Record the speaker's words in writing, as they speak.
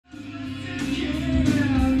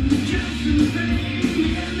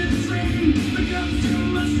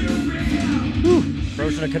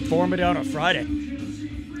to conformity on a Friday.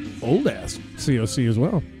 Old ass COC as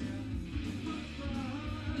well.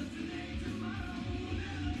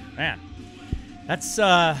 Man, that's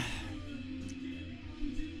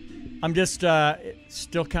I'm just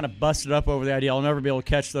still kind of busted up over the idea I'll never be able to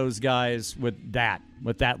catch those guys with that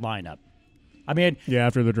lineup. I mean, yeah,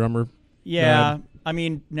 after the drummer. Yeah, I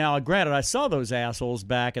mean, now granted, I saw those assholes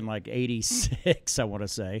back in like '86. I want to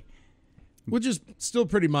say, which is still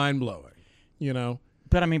pretty mind blowing, you know.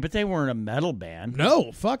 But I mean, but they weren't a metal band.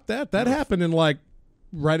 No, fuck that. That happened in like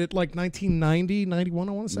right at like 1990, 91,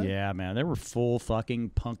 I want to say. Yeah, man, they were full fucking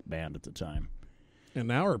punk band at the time. And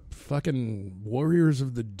now are fucking warriors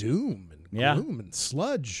of the doom and gloom and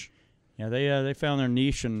sludge. Yeah, they found their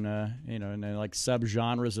niche in in like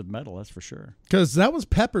subgenres of metal. That's for sure. Because that was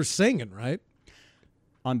Pepper singing, right?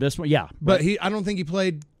 On this one, yeah. But I don't think he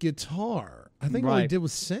played guitar. I think all he did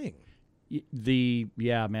was sing. Man. The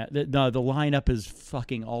lineup is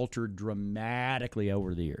fucking altered dramatically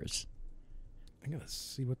over the years. I gotta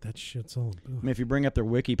see what that shit's all about. I mean, if you bring up their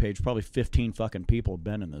wiki page, probably 15 fucking people have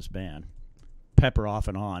been in this band. Pepper off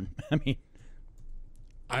and on. I mean,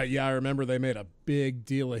 I remember they made a big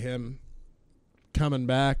deal of him coming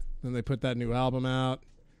back, and they put that new album out.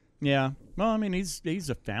 Yeah. Well, I mean, he's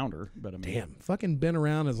a founder, but I mean, damn, fucking been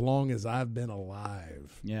around as long as I've been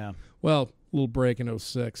alive. Yeah. Well, a little break in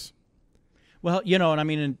 06. Well, and I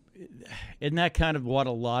mean, isn't that kind of what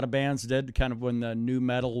a lot of bands did? Kind of when the new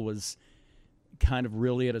metal was kind of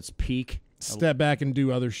really at its peak. Step back and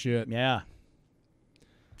do other shit. Yeah.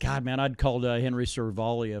 God, man, I'd called Henry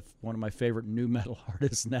Cervalia one of my favorite new metal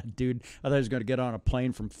artists, and that dude, I thought he was going to get on a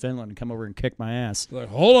plane from Finland and come over and kick my ass. Like,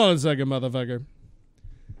 hold on a second, motherfucker.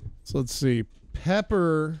 So let's see.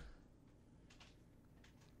 Pepper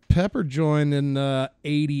joined in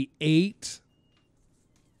 88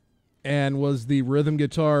 and was the rhythm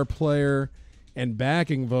guitar player and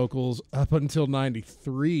backing vocals up until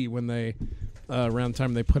 93 when they, around the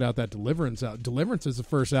time they put out that Deliverance out. Deliverance is the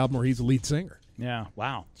first album where he's the lead singer. Yeah,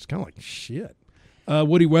 wow. It's kind of like shit.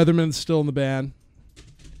 Woody Weatherman's still in the band.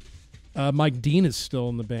 Mike Dean is still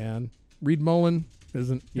in the band. Reed Mullen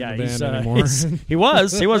isn't in the band anymore. He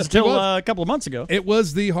was until a couple of months ago. It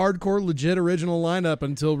was the hardcore, legit original lineup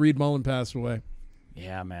until Reed Mullen passed away.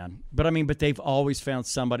 Yeah, man. But I mean, they've always found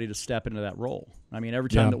somebody to step into that role. I mean, every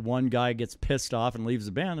time that one guy gets pissed off and leaves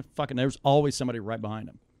the band, there's always somebody right behind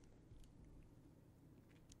him.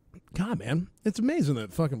 God, man, it's amazing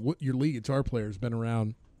that fucking your lead guitar player has been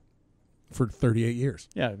around for 38 years.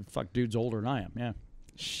 Yeah, fuck, dude's older than I am. Yeah.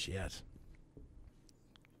 Shit.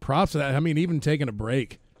 Props to that. I mean, even taking a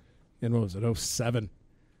break in, what was it, 07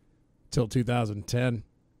 till 2010,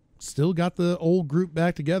 still got the old group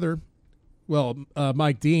back together. Well,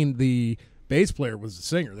 Mike Dean, the bass player, was the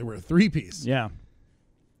singer. They were a three-piece. Yeah.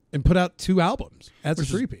 And put out 2 albums as a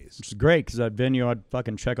three-piece. Which is great, because that venue I'd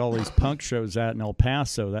fucking check all these punk shows at in El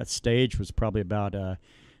Paso. That stage was probably about, I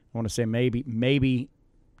want to say maybe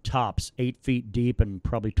tops 8 feet deep and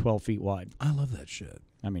probably 12 feet wide. I love that shit.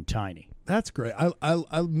 I mean, tiny. That's great.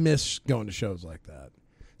 I miss going to shows like that.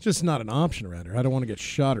 It's just not an option around here. I don't want to get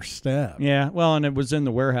shot or stabbed. Yeah, well, and it was in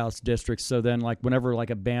the warehouse district, so then like whenever like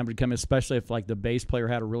a band would come, especially if like the bass player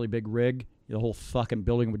had a really big rig, the whole fucking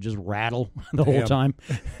building would just rattle the whole time.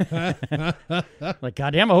 Like,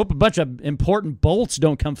 goddamn, I hope a bunch of important bolts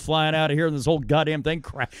don't come flying out of here and this whole goddamn thing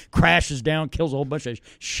crashes down, kills a whole bunch of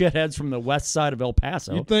shitheads from the west side of El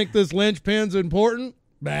Paso. You think this linchpin's important?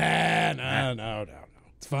 No.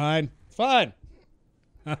 It's fine.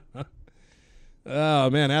 Oh,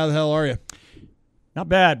 man, how the hell are you? Not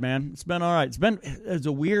bad, man. It's been all right. It's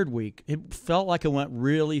a weird week. It felt like it went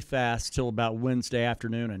really fast till about Wednesday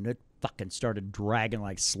afternoon, and it fucking started dragging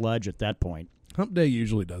like sludge at that point. Hump Day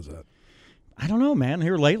usually does that. I don't know, man.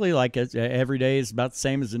 Here lately, like every day is about the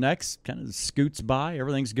same as the next. Kind of scoots by.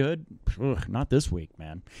 Everything's good. Ugh, not this week,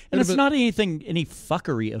 man. And it's not any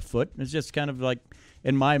fuckery afoot. It's just kind of like,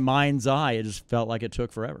 in my mind's eye, it just felt like it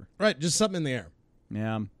took forever. Right, just something in the air.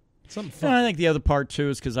 Yeah. Something fun. And I think the other part, too,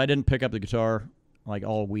 is because I didn't pick up the guitar like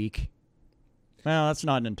all week. Well, that's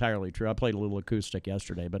not entirely true. I played a little acoustic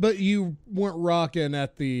yesterday. But you weren't rocking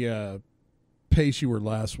at the pace you were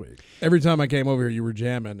last week. Every time I came over here, you were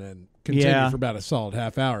jamming and continued for about a solid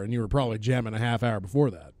half hour, and you were probably jamming a half hour before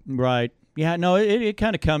that. Right. Yeah, no, it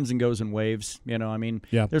kind of comes and goes in waves. You know, I mean,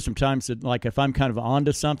 there's some times that, like, if I'm kind of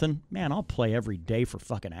onto something, man, I'll play every day for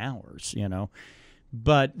fucking hours, you know.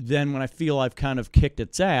 But then when I feel I've kind of kicked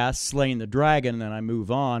its ass, slaying the dragon, and then I move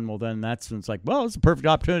on, well, then that's when it's like, well, it's a perfect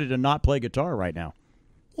opportunity to not play guitar right now.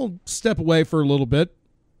 Well, step away for a little bit,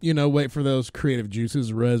 wait for those creative juices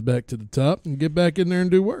to rise back to the top and get back in there and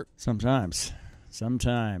do work. Sometimes.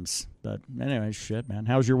 Sometimes. But anyway, shit, man.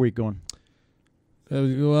 How's your week going?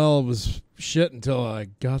 Well, it was shit until I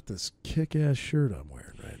got this kick-ass shirt I'm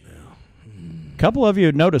wearing right now. A couple of you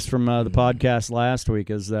had noticed from the podcast last week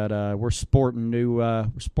is that we're sporting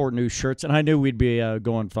new shirts, and I knew we'd be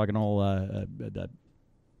going fucking all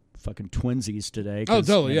fucking twinsies today. Oh,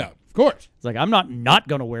 totally, yeah, of course. It's like I'm not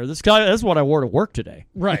going to wear this. That's what I wore to work today.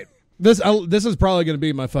 Right. This is probably going to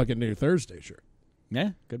be my fucking new Thursday shirt.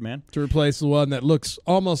 Yeah, good man. To replace the one that looks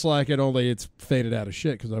almost like it, only it's faded out of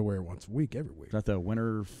shit because I wear it once a week, every week. Is that the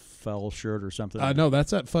Winterfell shirt or something? No,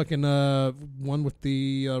 that's that fucking one with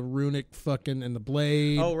the runic fucking and the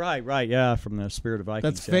blade. Oh, right, yeah, from the Spirit of Vikings.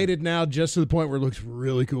 That's faded now just to the point where it looks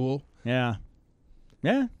really cool. Yeah,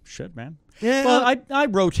 shit, man. Yeah. Well, I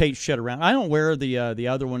rotate shit around. I don't wear the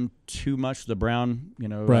other one too much, the brown,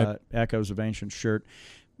 right. Echoes of Ancient shirt.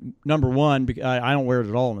 Number one, I don't wear it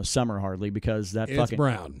at all in the summer hardly because that it's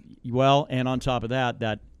brown. Well, and on top of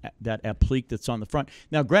that applique that's on the front.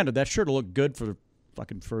 Now, granted, that shirt will look good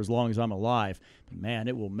for as long as I'm alive. But man,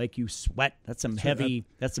 it will make you sweat. That's some heavy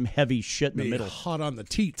shit in the middle. Hot on the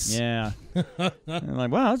teats. Yeah. I'm like,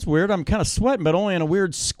 wow, that's weird. I'm kind of sweating, but only in a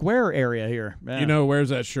weird square area here. Man. You know who wears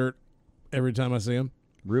that shirt every time I see him?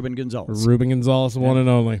 Ruben Gonzalez. Ruben Gonzalez, the one and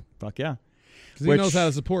only. Fuck yeah. Because he knows how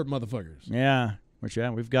to support motherfuckers. Yeah. Which,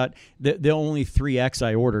 yeah, we've got the only 3X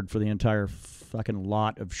I ordered for the entire fucking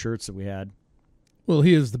lot of shirts that we had. Well,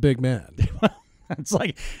 he is the big man. It's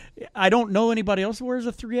like, I don't know anybody else who wears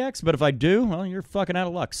a 3X, but if I do, well, you're fucking out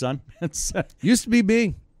of luck, son. It's used to be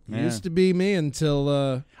me. Yeah. Used to be me until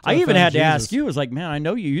I even had to ask you. I was like, man, I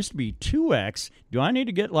know you used to be 2X. Do I need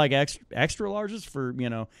to get like extra larges for,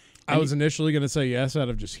 I was initially going to say yes out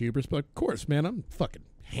of just hubris, but of course, man, I'm fucking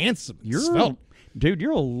handsome. You're svelte. Dude,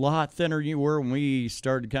 you're a lot thinner than you were when we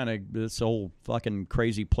started kind of this whole fucking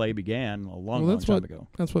crazy play began a long time ago.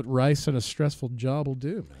 That's what rice and a stressful job will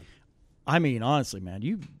do, man. I mean, honestly, man,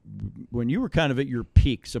 when you were kind of at your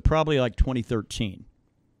peak, so probably like 2013.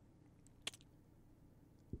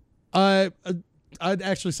 I'd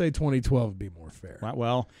actually say 2012 would be more fair.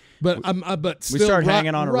 Well, but still we started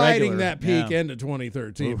hanging on a riding regular. that peak into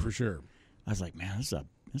 2013 for sure. I was like, man, this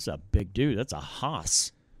is a big dude. That's a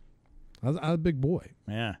hoss. I was a big boy.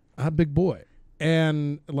 Yeah. I'm a big boy.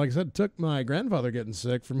 And like I said, it took my grandfather getting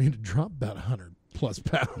sick for me to drop about 100+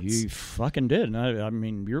 pounds. You fucking did. I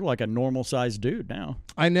mean, you're like a normal-sized dude now.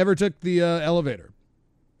 I never took the elevator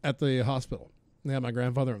at the hospital. They had my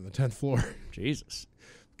grandfather on the 10th floor. Jesus.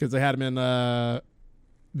 Because they had him in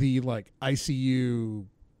the like ICU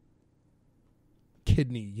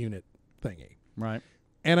kidney unit thingy. Right.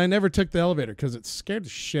 And I never took the elevator because it scared the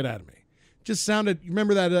shit out of me. Just sounded. You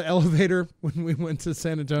remember that elevator when we went to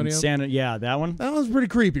San Antonio? Yeah, that one. That was pretty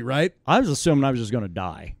creepy, right? I was assuming I was just going to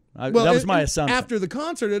die. That was my assumption. After the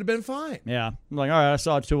concert, it'd have been fine. Yeah, I'm like, all right, I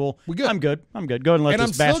saw a tool. We good. I'm good. Go ahead and let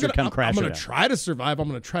this bastard come crash. I'm going to try to survive. I'm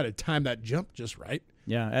going to try to time that jump just right.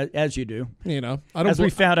 Yeah, as you do. We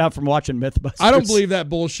found out from watching Mythbusters. I don't believe that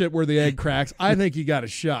bullshit where the egg cracks. I think you got a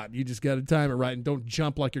shot. You just got to time it right and don't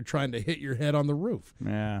jump like you're trying to hit your head on the roof.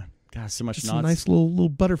 Yeah. God, so much nonsense. A nice little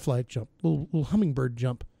butterfly jump, little hummingbird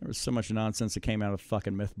jump. There was so much nonsense that came out of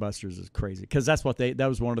fucking Mythbusters. It's crazy. Because that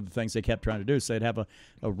was one of the things they kept trying to do. So they'd have a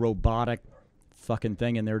robotic fucking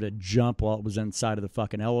thing in there to jump while it was inside of the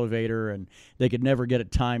fucking elevator, and they could never get it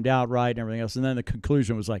timed out right and everything else. And then the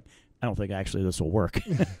conclusion was like, I don't think actually this will work.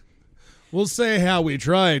 We'll say how we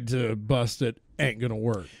tried to bust it ain't going to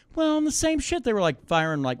work. Well, and the same shit. They were like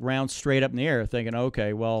firing like rounds straight up in the air thinking,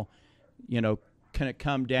 okay, well, can it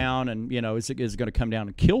come down and, is it going to come down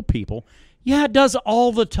and kill people? Yeah, it does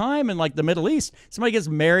all the time in, like, the Middle East. Somebody gets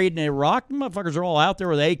married in Iraq, the motherfuckers are all out there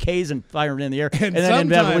with AKs and firing in the air, and then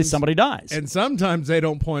inevitably somebody dies. And sometimes they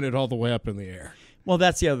don't point it all the way up in the air. Well,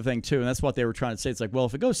 that's the other thing, too, and that's what they were trying to say. It's like, well,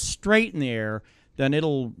 if it goes straight in the air, then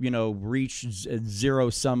it'll, reach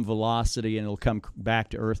zero-sum velocity and it'll come back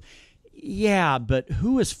to Earth. Yeah, but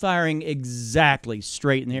who is firing exactly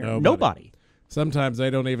straight in the air? Nobody. Sometimes they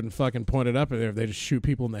don't even fucking point it up in there. They just shoot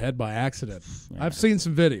people in the head by accident. Yeah. I've seen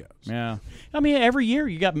some videos. Yeah. I mean, every year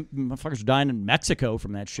you got motherfuckers dying in Mexico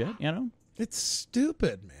from that shit, It's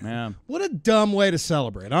stupid, man. Yeah. What a dumb way to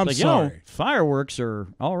celebrate. I'm sorry. Fireworks are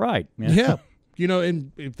all right. Yeah.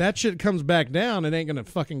 And if that shit comes back down, it ain't going to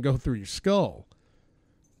fucking go through your skull.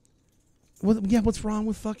 Well, yeah, what's wrong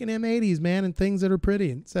with fucking M80s, man, and things that are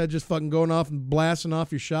pretty? Instead of just fucking going off and blasting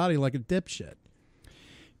off your shotty like a dipshit.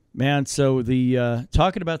 Man, so the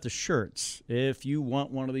talking about the shirts, if you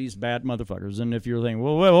want one of these bad motherfuckers, and if you're thinking,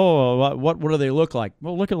 well, what do they look like?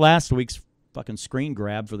 Well, look at last week's fucking screen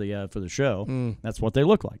grab for the show. That's what they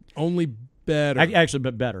look like. Only better. Actually,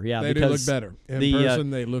 but better, yeah. They do look better. In person,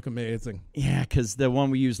 they look amazing. Yeah, because the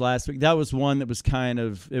one we used last week, that was one that was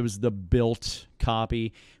it was the built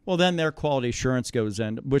copy. Well, then their quality assurance goes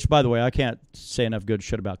in, which, by the way, I can't say enough good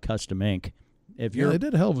shit about Custom Ink. They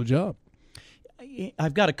did a hell of a job.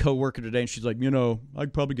 I've got a coworker today, and she's like,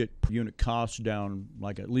 I'd probably get unit costs down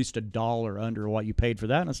like at least $1 under what you paid for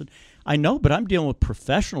that. And I said, I know, but I'm dealing with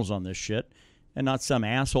professionals on this shit, and not some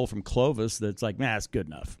asshole from Clovis that's like, it's good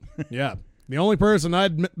enough. Yeah. The only person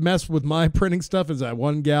I'd mess with my printing stuff is that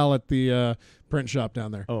one gal at the print shop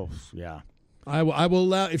down there. Oh, yeah. I will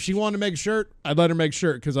allow, if she wanted to make a shirt, I'd let her make a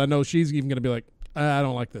shirt, because I know she's even going to be like, I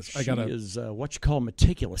don't like this. She is what you call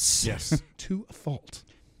meticulous. Yes, to a fault.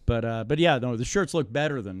 But yeah, no, the shirts look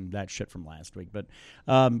better than that shit from last week. But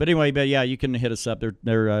anyway, yeah, you can hit us up. They're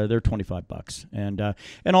 $25,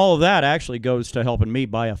 and all of that actually goes to helping me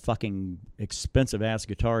buy a fucking expensive ass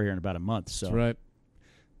guitar here in about a month. So that's right.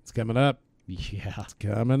 It's coming up. Yeah, it's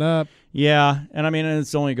coming up. Yeah, and I mean,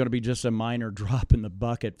 it's only going to be just a minor drop in the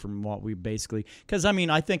bucket from what we basically, because I mean,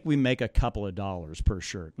 I think we make a couple of dollars per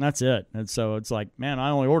shirt, and that's it. And so it's like, man, I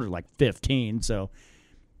only ordered like 15, so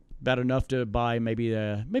about enough to buy maybe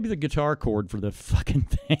the guitar cord for the fucking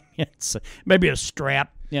thing. It's maybe a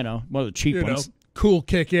strap, one of the cheap ones. Cool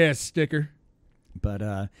kick-ass sticker.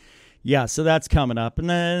 But yeah, so that's coming up. And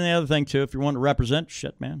then the other thing too, if you want to represent,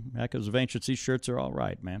 shit, man, Echoes of Anciency shirts are all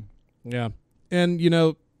right, man. Yeah. And,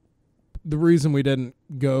 the reason we didn't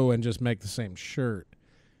go and just make the same shirt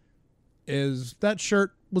is that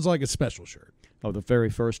shirt was like a special shirt. Oh, the very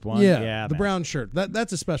first one? Yeah, the brown shirt.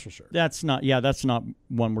 That's a special shirt. That's not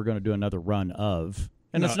one we're going to do another run of.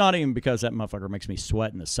 And it's not even because that motherfucker makes me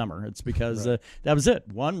sweat in the summer. It's because that was it.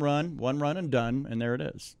 One run and done, and there it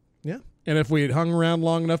is. Yeah. And if we had hung around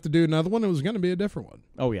long enough to do another one, it was going to be a different one.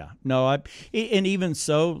 Oh, yeah. No, and even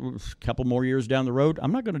so, a couple more years down the road,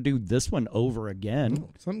 I'm not going to do this one over again. No,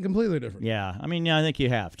 something completely different. Yeah. I mean, I think you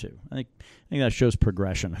have to. I think that shows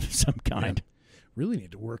progression of some kind. Yeah. Really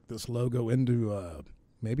need to work this logo into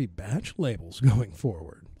maybe badge labels going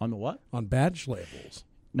forward. On the what? On badge labels.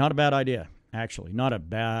 Not a bad idea, actually. Not a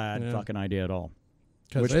bad fucking idea at all.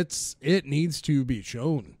 Because it needs to be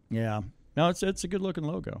shown. Yeah. No, it's a good-looking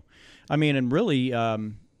logo. I mean, and really,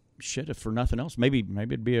 if for nothing else, maybe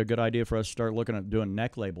it'd be a good idea for us to start looking at doing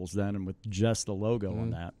neck labels then, and with just the logo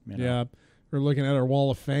on that. Yeah. We're looking at our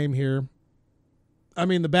wall of fame here. I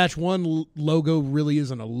mean, the Batch 1 logo really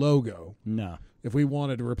isn't a logo. No. If we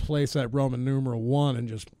wanted to replace that Roman numeral 1 and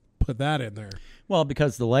just put that in there. Well,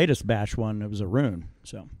 because the latest Batch 1, it was a rune.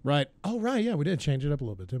 So right. Oh, right. Yeah, we did change it up a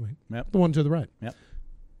little bit, didn't we? Yep. The one to the right.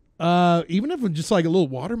 Yep. Even if it's just like a little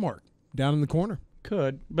watermark down in the corner.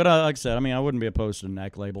 Could. But like I said, I mean, I wouldn't be opposed to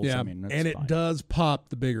neck labels. Yeah, I mean, that's and it fine. does pop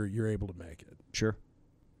the bigger you're able to make it. Sure.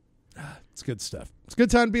 It's good stuff. It's a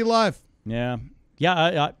good time to be alive. Yeah.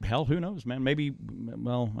 Yeah, hell, who knows, man? Maybe,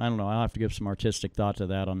 well, I don't know. I'll have to give some artistic thought to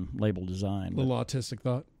that on label design. A little autistic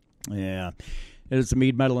thought. Yeah. It's the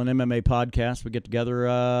Mead, Metal, and MMA podcast. We get together,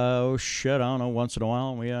 I don't know, once in a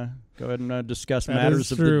while, and we go ahead and discuss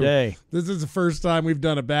matters of the day. This is the first time we've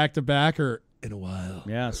done a back-to-back or in a while.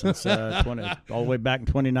 Yeah, since all the way back in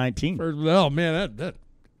 2019. Oh, man, that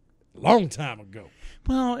long time ago.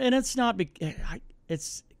 Well, and it's not,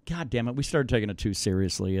 it's... God damn it, we started taking it too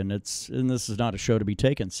seriously, and this is not a show to be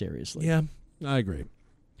taken seriously. Yeah, I agree.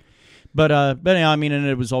 But yeah, I mean, and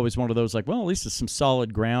it was always one of those like, well, at least there's some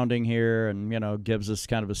solid grounding here, and gives us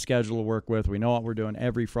kind of a schedule to work with. We know what we're doing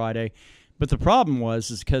every Friday. But the problem is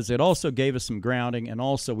because it also gave us some grounding, and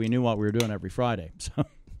also we knew what we were doing every Friday. So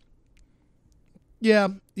yeah,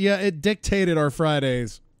 it dictated our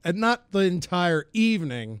Fridays, and not the entire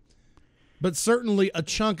evening, but certainly a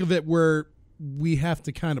chunk of it where we have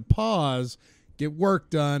to kind of pause, get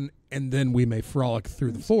work done, and then we may frolic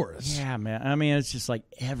through the forest. Yeah, man. I mean, it's just like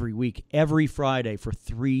every week, every Friday for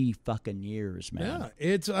 3 fucking years, man.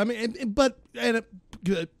 Yeah,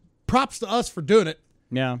 props to us for doing it.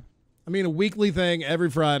 Yeah. I mean, a weekly thing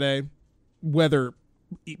every Friday, whether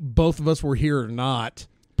both of us were here or not.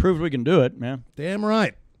 Proved we can do it, man. Damn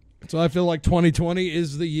right. So I feel like 2020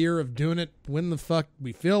 is the year of doing it when the fuck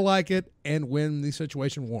we feel like it and when the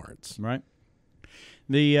situation warrants. Right.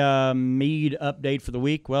 The Mead update for the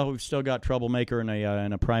week. Well, we've still got Troublemaker and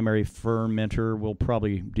a primary fermenter. We'll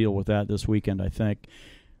probably deal with that this weekend, I think,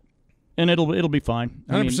 and it'll be fine.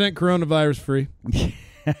 100% coronavirus free.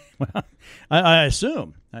 Well, I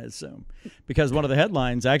assume because one of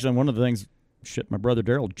the things, my brother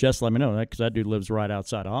Daryl just let me know that because that dude lives right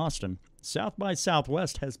outside of Austin. South by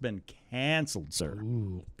Southwest has been canceled, sir.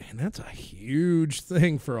 Ooh, and that's a huge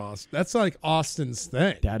thing for Austin. That's like Austin's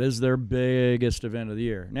thing. That is their biggest event of the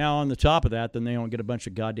year. Now, on the top of that, then they don't get a bunch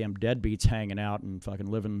of goddamn deadbeats hanging out and fucking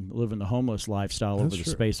living the homeless lifestyle over the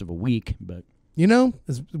space of a week. But you know,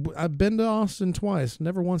 I've been to Austin twice.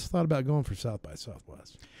 Never once thought about going for South by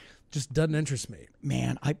Southwest. Just doesn't interest me.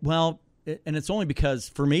 Man, and it's only because,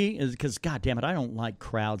 for me, is because, God damn it, I don't like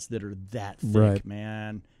crowds that are that thick,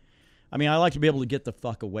 man. I mean, I like to be able to get the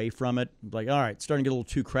fuck away from it. Like, all right, it's starting to get a little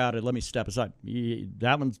too crowded. Let me step aside.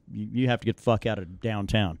 That one's, you have to get the fuck out of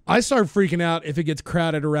downtown. I start freaking out if it gets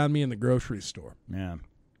crowded around me in the grocery store. Yeah.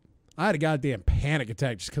 I had a goddamn panic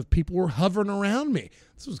attack just because people were hovering around me.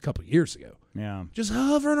 This was a couple of years ago. Yeah. Just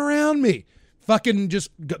hovering around me. Fucking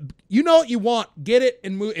just, you know what you want. Get it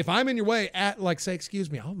and move. If I'm in your way, say,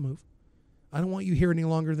 excuse me, I'll move. I don't want you here any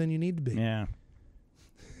longer than you need to be. Yeah.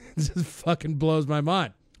 It just fucking blows my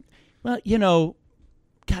mind. Well, you know,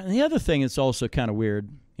 God, the other thing that's also kind of weird,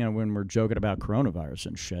 you know, when we're joking about coronavirus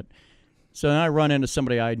and shit. So then I run into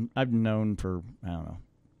somebody I've known for, I don't know,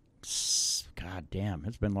 God damn,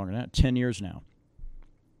 it's been longer than that, 10 years now.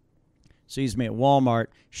 Sees me at Walmart.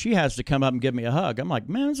 She has to come up and give me a hug. I'm like,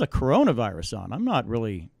 man, there's a coronavirus on. I'm not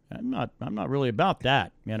really about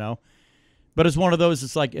that, you know. But it's one of those.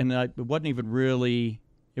 It's like, and it wasn't even really.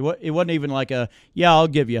 It wasn't even like I'll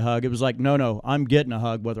give you a hug. It was like, no, I'm getting a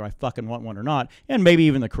hug whether I fucking want one or not, and maybe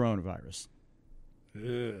even the coronavirus.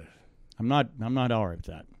 Ugh. I'm not all right with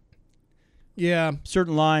that. Yeah.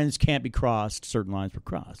 Certain lines can't be crossed. Certain lines were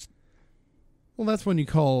crossed. Well, that's when you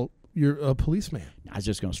call a policeman. I was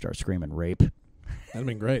just going to start screaming rape. That'd have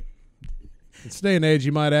been great. In this day and age,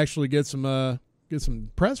 you might actually get some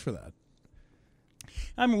press for that.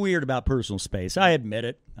 I'm weird about personal space. I admit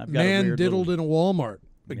it. I've got Man a weird diddled little... in a Walmart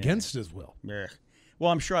against his will. Yeah.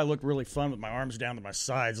 Well, I'm sure I look really fun with my arms down to my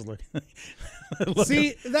sides, looking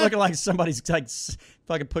like somebody's like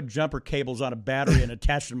fucking put jumper cables on a battery and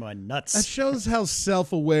attached them to my nuts. That shows how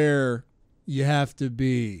self-aware you have to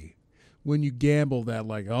be when you gamble that,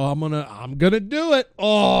 like, oh, I'm gonna do it.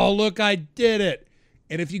 Oh, look, I did it.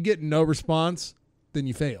 And if you get no response, then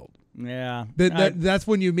you failed. Yeah. That's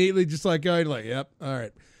when you immediately just like go, like, yep, all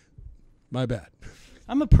right, my bad.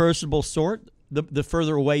 I'm a personable sort. The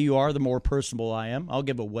further away you are, the more personable I am. I'll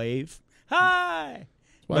give a wave. Hi.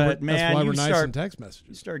 That's why we're nice in text messages.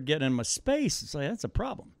 You start getting in my space, it's like, that's a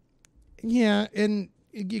problem. Yeah, and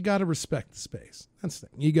you got to respect the space. That's the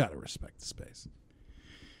thing. You got to respect the space.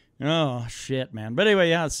 Oh, shit, man. But anyway,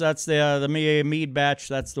 yeah, so that's the Mead batch.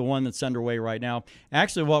 That's the one that's underway right now.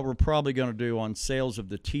 Actually, what we're probably going to do on sales of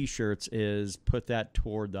the T-shirts is put that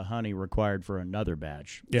toward the honey required for another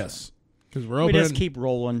batch. Yes. Because we just keep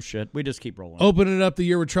rolling shit. We just keep rolling. Opening up the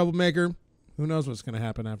year with Troublemaker. Who knows what's going to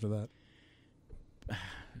happen after that?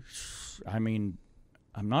 I mean,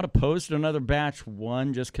 I'm not opposed to another batch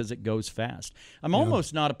one just because it goes fast. I'm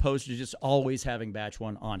almost not opposed to just always having batch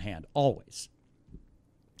one on hand. Always.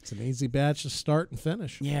 It's an easy batch to start and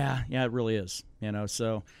finish. Yeah, it really is. You know,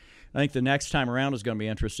 so I think the next time around is going to be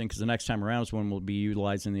interesting because the next time around is when we'll be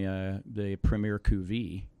utilizing the Premier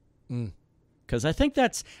Cuvée. Because I think the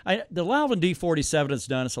Lalvin D47 has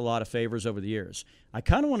done us a lot of favors over the years. I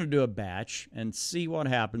kind of want to do a batch and see what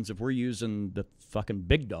happens if we're using the fucking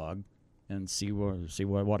big dog and see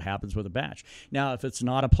what happens with a batch. Now, if it's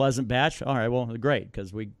not a pleasant batch, all right, well, great,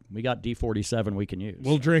 because we got D47 we can use.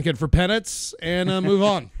 We'll drink it for penance and move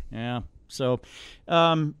on. Yeah. So,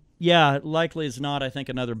 likely as not, I think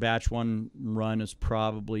another batch one run is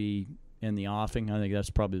probably in the offing. I think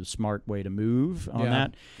that's probably the smart way to move on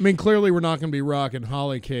that. I mean, clearly we're not going to be rocking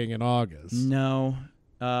Holly King in August. No.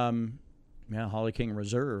 Holly King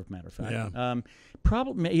Reserve, matter of fact. Yeah.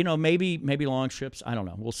 Probably, maybe long ships. I don't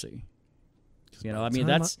know. We'll see. I mean,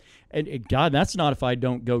 that's not if I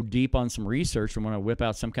don't go deep on some research and want to whip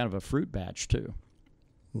out some kind of a fruit batch too.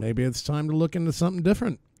 Maybe it's time to look into something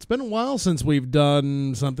different. It's been a while since we've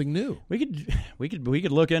done something new. We could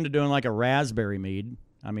look into doing like a raspberry mead.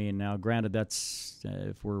 I mean, now granted, that's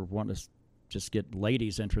if we're wanting to just get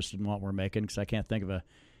ladies interested in what we're making, because I can't think of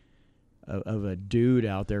a dude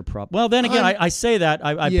out there. Well, then again, I say that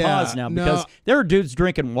I pause now because there are dudes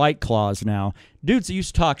drinking White Claws now. Dudes that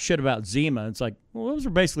used to talk shit about Zima. It's like, well, those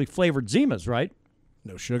are basically flavored Zimas, right?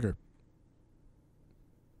 No sugar.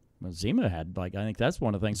 Well, Zima had, I think that's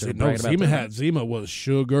one of the things they're bragging about. Zima was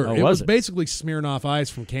sugar. Oh, it was basically Smirnoff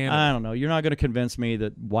Ice from Canada. I don't know. You're not going to convince me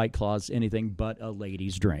that White Claw's anything but a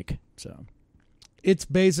lady's drink. So it's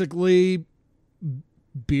basically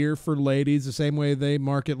beer for ladies the same way they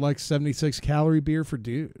market 76-calorie beer for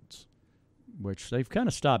dudes. which they've kind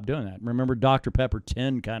of stopped doing that. Remember, Dr. Pepper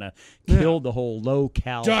 10 kind of killed the whole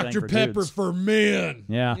low-cal thing Dr. for Pepper dudes. for men.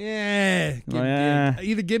 Yeah. Yeah.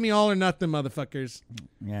 Either give me all or nothing, motherfuckers.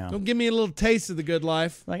 Yeah. Don't give me a little taste of the good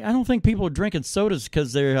life. Like, I don't think people are drinking sodas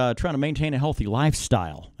because they're trying to maintain a healthy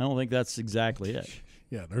lifestyle. I don't think that's exactly it.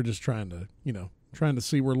 Yeah, they're just trying to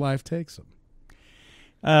see where life takes them.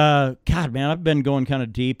 God, man, I've been going kind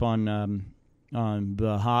of deep on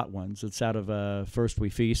the hot ones. It's out of First We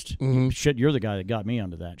Feast. Mm-hmm. Shit, you're the guy that got me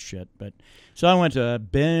onto that shit. But so I went to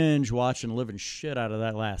binge watching the living shit out of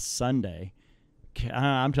that last Sunday.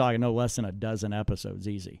 I'm talking no less than a dozen episodes,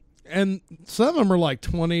 easy. And some of them are like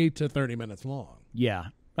 20 to 30 minutes long. Yeah.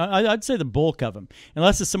 I'd say the bulk of them,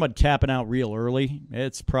 unless it's somebody tapping out real early,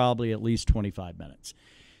 it's probably at least 25 minutes.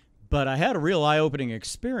 But I had a real eye-opening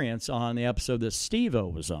experience on the episode that Steve-O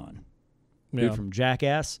was on. Dude from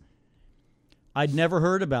Jackass. I'd never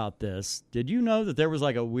heard about this. Did you know that there was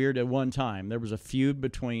like a weird, at one time, there was a feud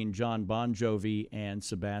between John Bon Jovi and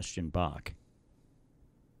Sebastian Bach?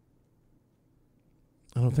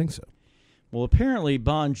 I don't think so. Well, apparently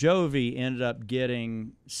Bon Jovi ended up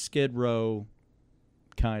getting Skid Row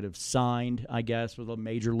kind of signed, I guess, with a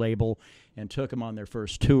major label and took him on their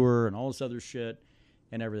first tour and all this other shit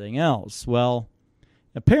and everything else. Well,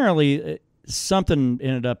 apparently something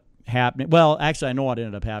ended up happening. Well, actually, I know what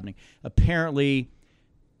ended up happening. Apparently,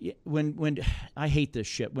 when I hate this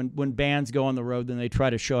shit. When bands go on the road, then they try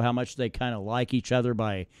to show how much they kind of like each other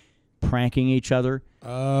by pranking each other.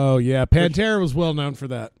 Oh, yeah. Pantera was well known for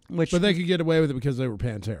that. But they could get away with it because they were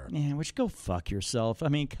Pantera. Yeah, which go fuck yourself. I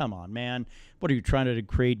mean, come on, man. What are you trying to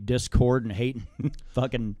create discord and hate and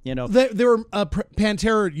fucking, They were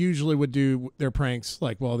Pantera usually would do their pranks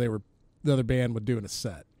like while they were the other band would do in a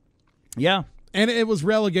set. Yeah. And it was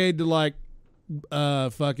relegated to like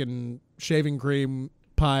fucking shaving cream,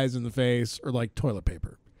 pies in the face, or like toilet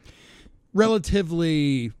paper.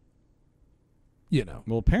 Relatively,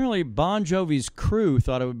 Well, apparently Bon Jovi's crew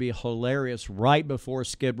thought it would be hilarious right before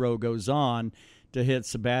Skid Row goes on to hit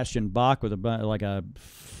Sebastian Bach with a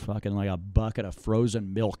bucket of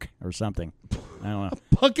frozen milk or something. I don't know.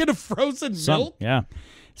 A bucket of frozen milk? Yeah.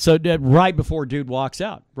 So right before dude walks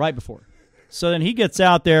out, right before. So then he gets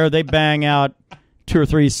out there, they bang out 2 or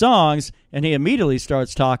 3 songs, and he immediately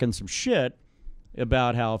starts talking some shit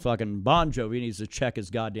about how fucking Bon Jovi needs to check his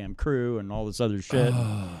goddamn crew and all this other shit,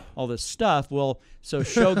 all this stuff. Well, so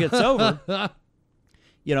show gets over.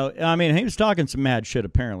 He was talking some mad shit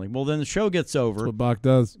apparently. Well, then the show gets over. That's what Bach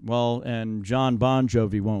does. Well, and John Bon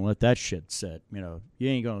Jovi won't let that shit sit. He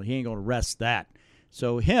ain't gonna rest that.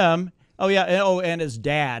 So him, and his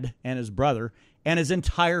dad and his brother and his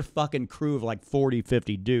entire fucking crew of like 40,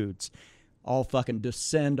 50 dudes all fucking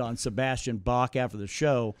descend on Sebastian Bach after the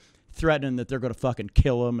show, threatening that they're going to fucking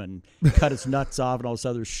kill him and cut his nuts off and all this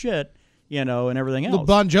other shit, and everything else. Well,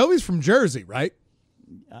 Bon Jovi's from Jersey, right?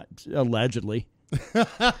 Allegedly.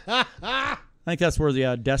 I think that's where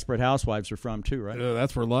the Desperate Housewives are from too, right?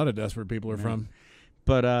 That's where a lot of desperate people are from.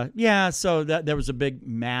 But, so that there was a big,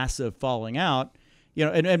 massive falling out.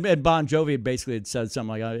 And Bon Jovi basically had said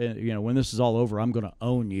something like, when this is all over, I'm going to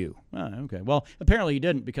own you. Oh, okay. Well, apparently he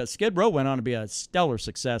didn't, because Skid Row went on to be a stellar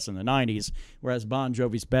success in the 90s, whereas Bon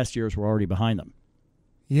Jovi's best years were already behind them.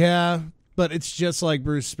 Yeah, but it's just like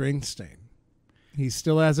Bruce Springsteen. He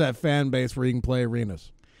still has that fan base where he can play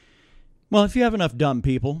arenas. Well, if you have enough dumb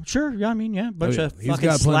people, sure. Yeah, bunch of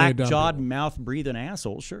fucking slack-jawed, mouth-breathing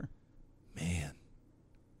assholes, sure. Man.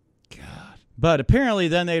 God. But apparently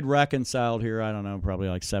then they'd reconciled here, I don't know, probably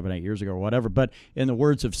like 7-8 years ago or whatever. But in the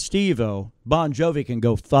words of Steve-O, Bon Jovi can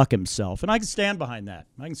go fuck himself. And I can stand behind that.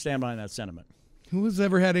 I can stand behind that sentiment. Who has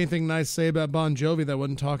ever had anything nice to say about Bon Jovi that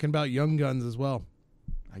wasn't talking about Young Guns as well?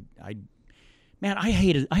 I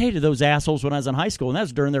hated those assholes when I was in high school, and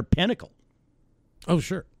that's during their pinnacle. Oh,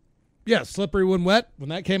 sure. Yeah, Slippery When Wet, when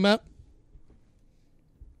that came out.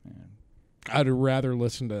 Yeah. I'd rather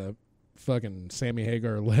listen to fucking Sammy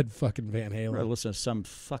Hagar led fucking Van Halen. Or listen to some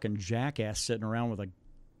fucking jackass sitting around with a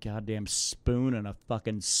goddamn spoon and a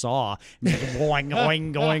fucking saw. Going,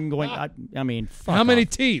 going, going, going. Fuck How many off.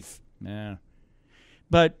 teeth? Yeah.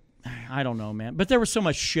 But I don't know, man. But there was so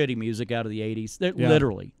much shitty music out of the 80s. Yeah.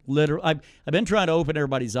 Literally. I've been trying to open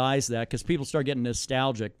everybody's eyes to that because people start getting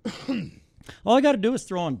nostalgic. All I got to do is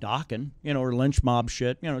throw on Dokken, or Lynch Mob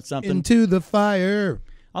shit, something. Into the Fire.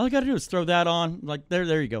 All I got to do is throw that on. Like,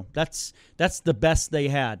 there you go. That's the best they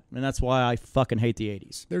had, and that's why I fucking hate the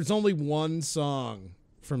 80s. There's only one song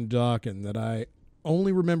from Dokken that I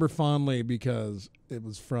only remember fondly because it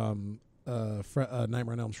was from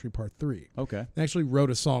Nightmare on Elm Street Part 3. Okay. They actually wrote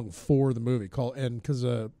a song for the movie because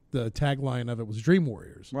the tagline of it was Dream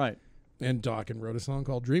Warriors. Right. And Dawkins wrote a song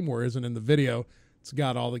called Dream Warriors, and in the video, it's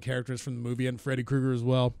got all the characters from the movie and Freddy Krueger as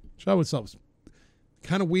well, which I always thought was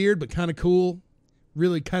kind of weird, but kind of cool.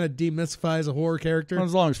 Really kind of demystifies a horror character. Well,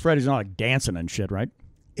 as long as Freddy's not like dancing and shit, right?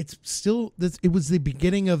 It's still, it was the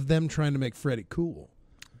beginning of them trying to make Freddy cool,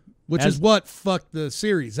 which is what fucked the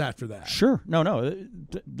series after that. Sure. No.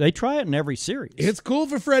 They try it in every series. It's cool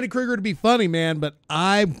for Freddy Krueger to be funny, man, but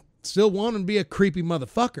I still want him to be a creepy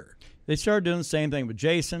motherfucker. They started doing the same thing with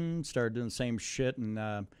Jason, started doing the same shit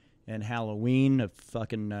in Halloween, of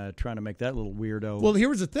fucking trying to make that little weirdo. Well, here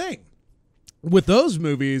was the thing. With those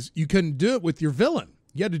movies, you couldn't do it with your villain.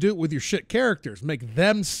 You had to do it with your shit characters, make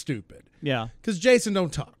them stupid. Yeah. Because Jason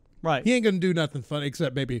don't talk. Right. He ain't going to do nothing funny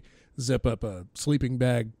except maybe zip up a sleeping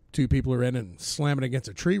bag 2 people are in and slam it against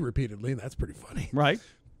a tree repeatedly. That's pretty funny. Right.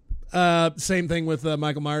 Same thing with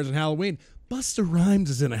Michael Myers in Halloween. Busta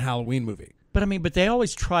Rhymes is in a Halloween movie. But they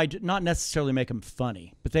always tried to not necessarily make him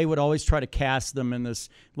funny, but they would always try to cast them in this,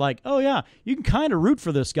 like, oh, yeah, you can kind of root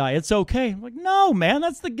for this guy. It's okay. I'm like, no, man,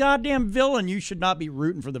 that's the goddamn villain. You should not be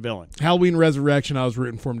rooting for the villain. Halloween Resurrection, I was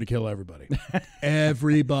rooting for him to kill everybody.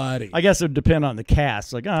 Everybody. I guess it would depend on the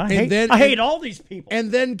cast. Like, I hate all these people.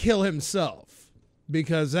 And then kill himself,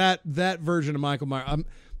 because that version of Michael Myers,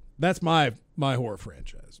 that's my horror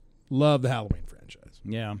franchise. Love the Halloween franchise.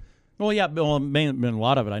 Yeah. Well, yeah, a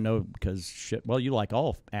lot of it I know because shit. Well, you like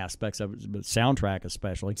all aspects of it, but soundtrack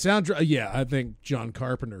especially. Soundtrack, yeah. I think John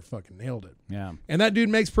Carpenter fucking nailed it. Yeah, and that dude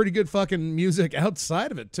makes pretty good fucking music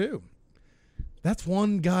outside of it too. That's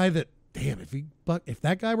one guy that, damn, if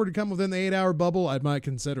that guy were to come within the 8-hour bubble, I might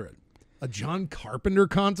consider it. A John Carpenter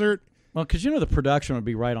concert. Well, because the production would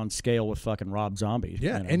be right on scale with fucking Rob Zombie.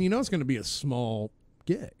 Yeah, and it's going to be a small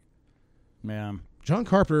gig. Yeah. John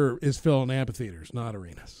Carpenter is filling amphitheaters, not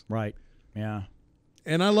arenas. Right. Yeah.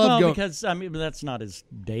 And I love going... because, that's not his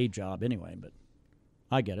day job anyway, but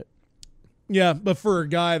I get it. Yeah, but for a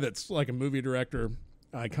guy that's like a movie director,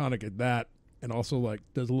 iconic at that, and also like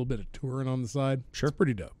does a little bit of touring on the side, sure, it's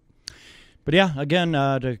pretty dope. But yeah, again,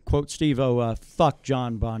 to quote Steve-O, fuck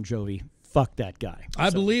John Bon Jovi. Fuck that guy.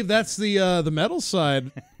 I believe that's the metal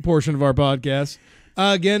side portion of our podcast.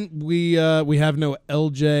 Again, we have no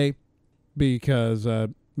LJ, because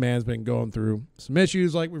man's been going through some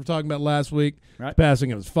issues like we were talking about last week. Right.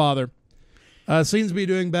 Passing of his father. Seems to be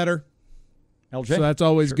doing better. LJ. So that's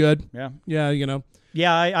always good. Yeah. Yeah,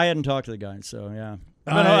 Yeah, I hadn't talked to the guy, so yeah.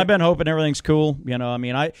 I've been hoping everything's cool.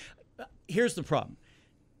 Here's the problem.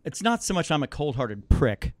 It's not so much I'm a cold-hearted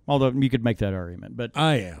prick, although you could make that argument. But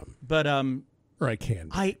I am. But or I can.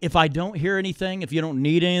 If I don't hear anything, if you don't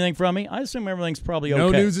need anything from me, I assume everything's probably okay. No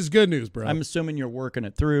news is good news, bro. I'm assuming you're working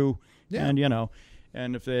it through. Yeah.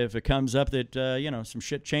 And if it comes up that some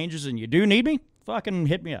shit changes and you do need me, fucking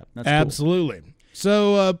hit me up. That's absolutely. Cool.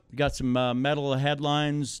 So you got some metal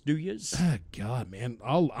headlines, do yous? God, man,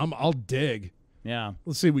 I'll dig. Yeah.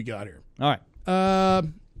 Let's see what we got here. All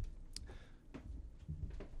right.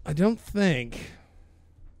 I don't think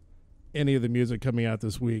any of the music coming out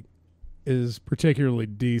this week is particularly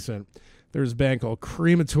decent. There's a band called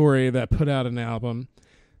Crematory that put out an album.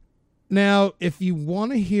 Now, if you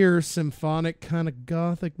want to hear symphonic kind of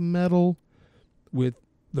gothic metal with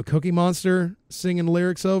the Cookie Monster singing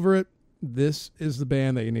lyrics over it, this is the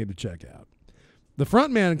band that you need to check out. The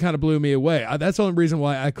frontman kind of blew me away. That's the only reason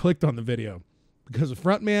why I clicked on the video, because the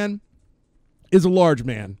frontman is a large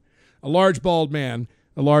man, a large bald man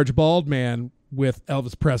with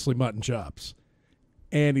Elvis Presley mutton chops.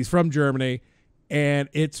 And he's from Germany, and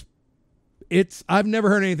it's I've never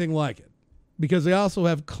heard anything like it, because they also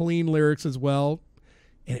have clean lyrics as well,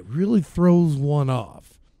 and it really throws one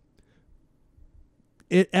off.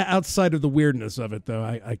 Outside of the weirdness of it, though,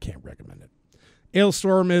 I can't recommend it.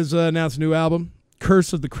 Ailstorm has announced a new album,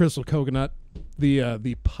 Curse of the Crystal Coconut.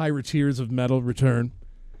 The Pirateers of Metal return.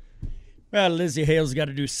 Well, Lizzie Hale's got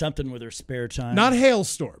to do something with her spare time. Not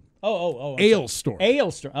Hailstorm. Oh. Ailstorm.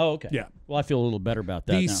 Ailstorm. Oh, okay. Yeah. Well, I feel a little better about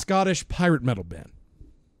that The now. Scottish pirate metal band,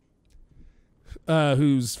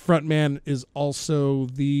 whose frontman is also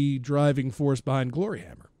the driving force behind Glory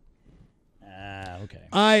Hammer.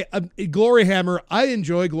 Okay. Glory Hammer, I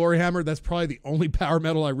enjoy Glory Hammer. That's probably the only power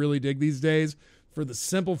metal I really dig these days, for the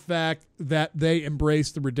simple fact that they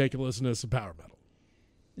embrace the ridiculousness of power metal.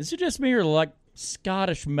 Is it just me, or like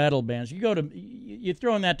Scottish metal bands? You're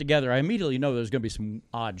throwing that together, I immediately know there's going to be some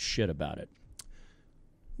odd shit about it.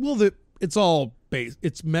 Well, it's all based.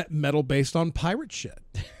 It's metal based on pirate shit.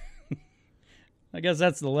 I guess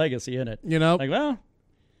that's the legacy in it. Like, well,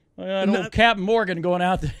 old Captain Morgan going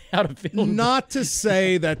out of field. Not to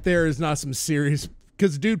say that there is not some serious,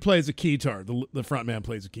 because the dude plays a keytar. The front man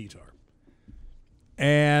plays a keytar,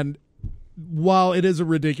 and while it is a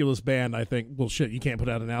ridiculous band, I think, well, shit, you can't put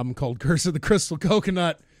out an album called Curse of the Crystal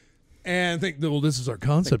Coconut and think, well, this is our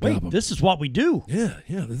concept album. This is what we do. Yeah,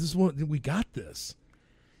 this is what we got this.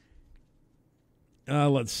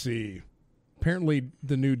 Let's see. Apparently,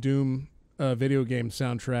 the new Doom video game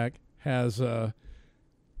soundtrack has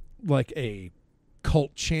like a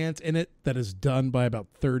cult chant in it that is done by about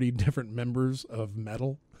 30 different members of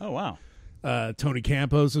metal. Oh, wow. Tony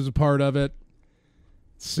Campos is a part of it.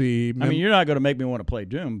 Let's see. I mean, you're not going to make me want to play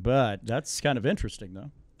Doom, but that's kind of interesting,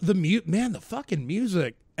 though. The fucking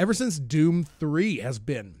music ever since Doom 3 has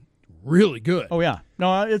been really good. Oh, yeah.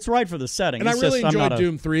 No, it's right for the setting. And I really enjoyed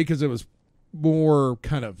Doom 3 because it was more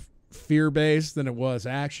kind of fear-based than it was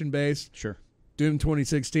action-based. Sure. Doom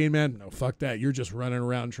 2016, man, no, fuck that. You're just running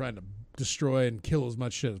around trying to destroy and kill as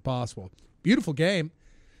much shit as possible. Beautiful game.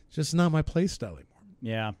 It's just not my play style anymore.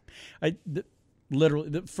 Yeah. Literally,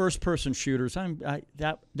 the first-person shooters,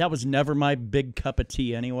 that was never my big cup of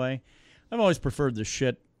tea anyway. I've always preferred the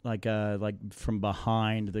shit like from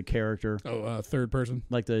behind the character. Oh, third person?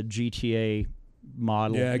 Like the GTA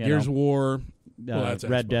model. Yeah, Gears of War.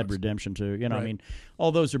 Red Dead Redemption 2. You know, right. I mean,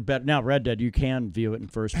 all those are better. Now, Red Dead, you can view it in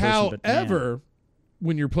first person. However,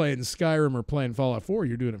 when you're playing Skyrim or playing Fallout 4,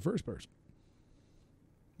 you're doing it first person.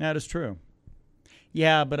 That is true.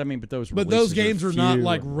 Yeah, but those games are not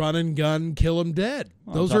like run and gun, kill them dead.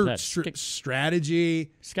 Well, those are strategy.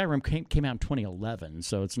 Skyrim came out in 2011,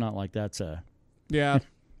 so it's not like that's a... Yeah.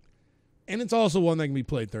 And it's also one that can be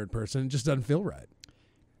played third person. It just doesn't feel right.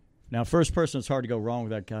 Now, first person, it's hard to go wrong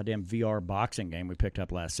with that goddamn VR boxing game we picked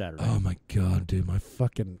up last Saturday. Oh, my God, dude.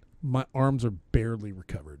 My arms are barely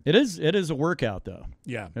recovered. It is a workout, though.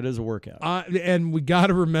 Yeah. It is a workout. And we got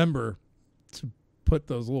to remember to put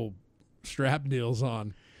those little strap deals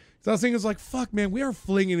on. So I was thinking, it's like, fuck, man, we are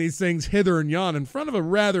flinging these things hither and yon in front of a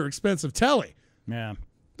rather expensive telly. Yeah.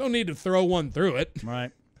 Don't need to throw one through it.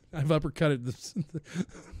 Right. I've uppercutted this.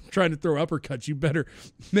 Trying to throw uppercuts, you better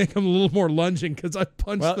make them a little more lunging because I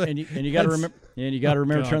punched. Well, and you got to remember,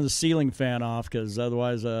 to turn the ceiling ceiling fan off because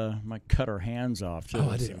otherwise, might cut our hands off. Too,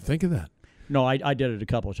 I didn't even think of that. No, I did it a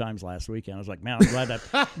couple of times last weekend. I was like, man, I'm glad that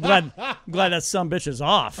sumbitch is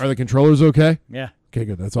off. Are the controllers okay? Yeah. Okay,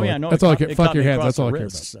 good. That's all. Yeah, no, that's all I care. Fuck your hands. That's all I care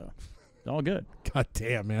about. So. All good. God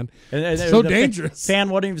damn, man. And so dangerous. Fan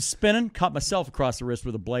wasn't even spinning. Caught myself across the wrist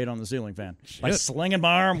with a blade on the ceiling fan. Shit. Like slinging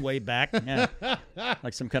my arm way back. Yeah.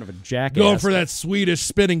 Like some kind of a jackass. Going for that Swedish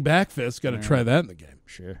spinning back fist. Got to try that in the game.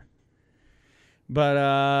 Sure.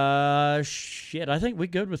 But, shit, I think we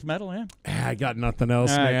good with metal, yeah? I got nothing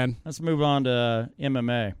else, right, man. Let's move on to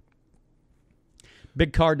MMA.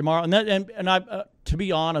 Big card tomorrow. And I, to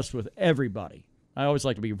be honest with everybody, I always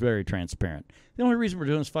like to be very transparent. The only reason we're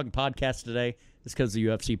doing this fucking podcast today is because of the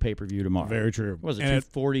UFC pay-per-view tomorrow. Very true. What was it,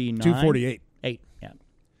 249? 248. 8, yeah.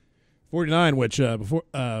 49, which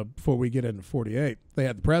before we get into 48, they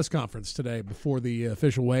had the press conference today before the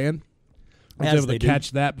official weigh-in. I was able to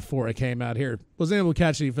catch that before I came out here. Wasn't able to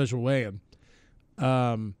catch the official weigh-in.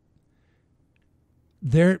 I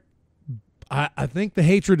think the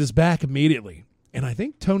hatred is back immediately. And I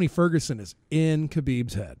think Tony Ferguson is in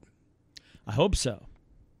Khabib's head. I hope so.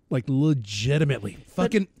 Like, legitimately.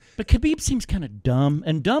 But Khabib seems kind of dumb,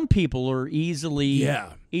 and dumb people are easily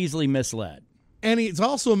misled. And he's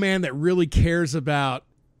also a man that really cares about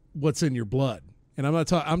what's in your blood. And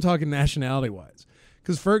I'm talking nationality-wise.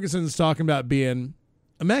 Because Ferguson's talking about being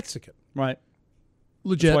a Mexican. Right.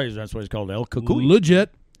 Legit. That's why he's called El Cucuy. Legit.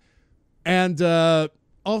 And all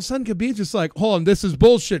of a sudden, Khabib's just like, hold on, this is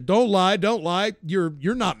bullshit. Don't lie.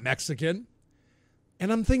 You're not Mexican.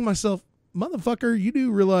 And I'm thinking to myself, motherfucker, you do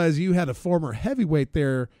realize you had a former heavyweight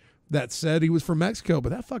there that said he was from Mexico, but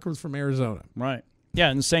that fucker was from Arizona. Right. Yeah,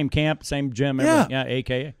 in the same camp, same gym, everything. Yeah,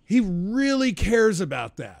 AKA. He really cares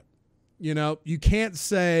about that. You know, you can't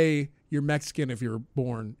say you're Mexican if you're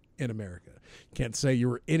born in America. You can't say you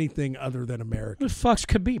were anything other than American. Who the fuck's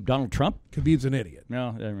Khabib? Donald Trump? Khabib's an idiot.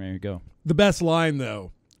 No, there you go. The best line,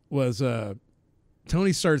 though, was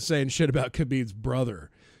Tony started saying shit about Khabib's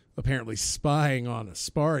brother apparently spying on a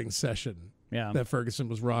sparring session that Ferguson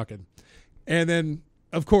was rocking. And then,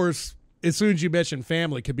 of course, as soon as you mention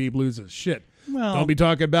family, Khabib loses shit. Well, don't be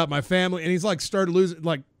talking about my family. And he's like started losing,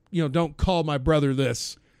 like, you know, don't call my brother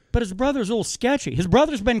this. But his brother's a little sketchy. His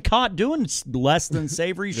brother's been caught doing less than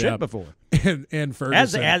savory shit before. And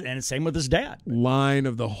Ferguson. And same with his dad. Line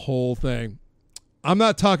of the whole thing. I'm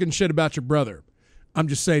not talking shit about your brother. I'm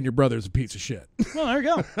just saying your brother's a piece of shit. Well, there you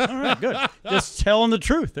go. All right, good. Just telling the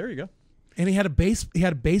truth. There you go. And he had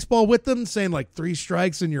a baseball with them saying like 3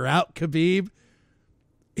 strikes and you're out, Khabib.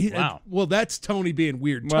 Wow. Well, that's Tony being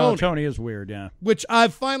weird. Well, Tony is weird, yeah. Which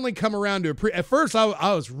I've finally come around to. At first,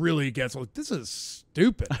 I was really against. Like, this is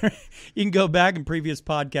stupid. You can go back in previous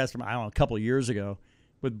podcasts from, I don't know, a couple of years ago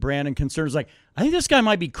with Brandon concerns like, I think this guy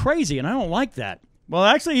might be crazy, and I don't like that. Well,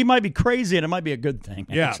 actually, he might be crazy, and it might be a good thing,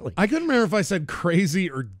 actually. I couldn't remember if I said crazy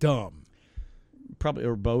or dumb. Probably,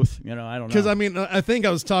 or both. I don't know. Because, I think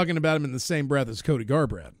I was talking about him in the same breath as Cody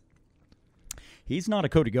Garbrandt. He's not a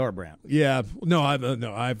Cody Garbrandt. Yeah. No,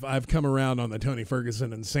 I've come around on the Tony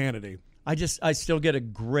Ferguson insanity. I still get a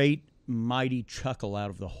great, mighty chuckle out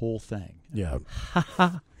of the whole thing. Yeah.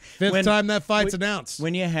 Fifth time that fight's announced.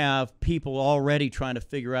 When you have people already trying to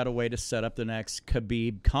figure out a way to set up the next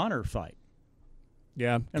Khabib-Conor fight.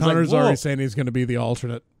 Yeah. Conor's already saying he's going to be the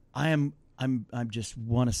alternate. I'm just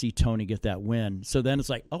want to see Tony get that win. So then it's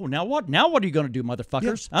like, oh, now what? Now what are you going to do,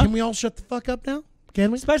 motherfuckers? Yeah. Can we all shut the fuck up now?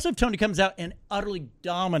 Can we? Especially if Tony comes out and utterly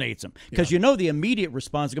dominates him. Because the immediate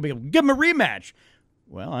response is going to be, give him a rematch.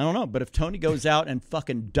 Well, I don't know. But if Tony goes out and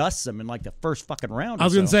fucking dusts him in like the first fucking round I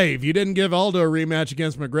was going to say, if you didn't give Aldo a rematch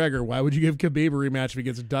against McGregor, why would you give Khabib a rematch if he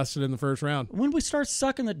gets dusted in the first round? When we start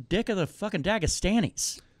sucking the dick of the fucking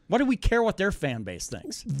Dagestanis, what do we care what their fan base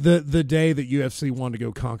thinks? The day that UFC wanted to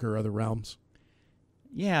go conquer other realms.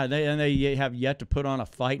 Yeah, they have yet to put on a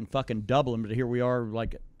fight and fucking double them, but here we are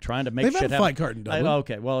like trying to make shit happen. They've had a fight card in Dublin.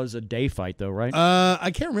 Okay, well, it was a day fight though, right?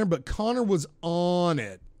 I can't remember, but Conor was on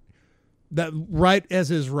it. That right as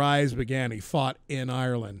his rise began, he fought in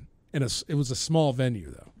Ireland. It was a small venue,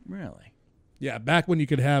 though. Really? Yeah, back when you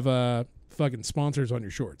could have fucking sponsors on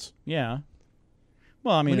your shorts. Yeah.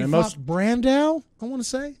 Well, I mean, when he fought Brandao, I want to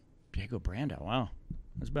say. Diego Brandao, wow.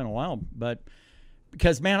 It's been a while. But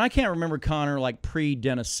because, man, I can't remember Conor like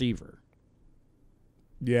pre-Dennis Seaver.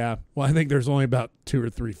 Yeah. Well, I think there's only about 2 or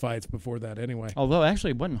 3 fights before that anyway. Although,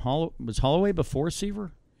 actually, was Holloway before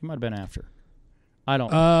Seaver? He might have been after. I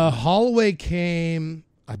don't Holloway came,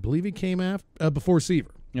 I believe he came after before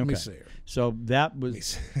Seaver. Let me see here. So that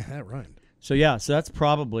was that rhymed. So yeah, so that's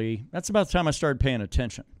about the time I started paying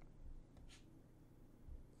attention.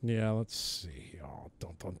 Yeah, let's see. Oh,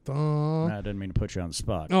 dun, dun, dun. I didn't mean to put you on the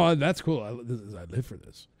spot. Oh, that's cool. I live for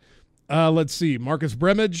this. Let's see. Marcus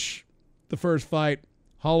Bremage, the first fight.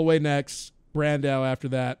 Holloway next. Brandao after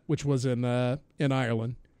that, which was in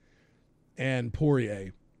Ireland. And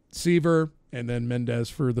Poirier. Seaver. And then Mendez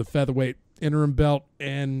for the featherweight interim belt,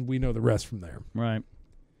 and we know the rest from there. Right.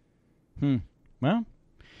 Well,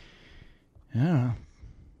 yeah.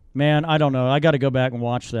 Man, I don't know. I got to go back and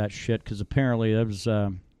watch that shit because apparently there was.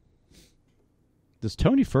 Does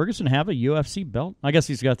Tony Ferguson have a UFC belt? I guess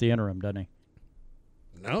he's got the interim, doesn't he?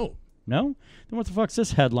 No. No? Then what the fuck's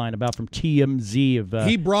this headline about from TMZ?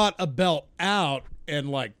 He brought a belt out and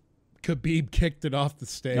like Khabib kicked it off the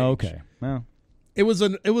stage. Okay. Well. It was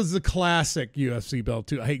the classic UFC belt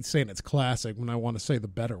too. I hate saying it's classic when I want to say the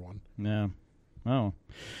better one. Yeah. Oh.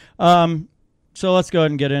 So let's go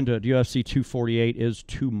ahead and get into it. UFC 248 is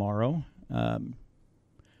tomorrow. And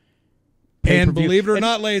believe it or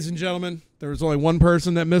not, ladies and gentlemen, there was only one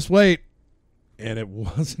person that missed weight, and it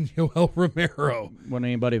wasn't Yoel Romero. Wasn't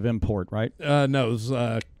anybody of import, right? No, it was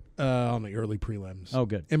on the early prelims. Oh,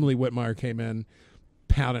 good. Emily Whitmire came in,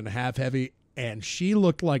 pound and a half heavy, and she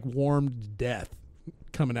looked like warmed to death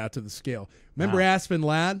coming out to the scale. Remember Aspen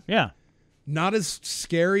Ladd? Yeah. Not as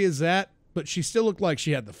scary as that, but she still looked like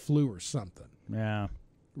she had the flu or something. Yeah.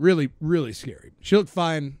 Really, really scary. She looked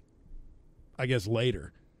fine, I guess,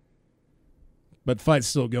 later. But fight's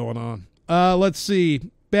still going on. Let's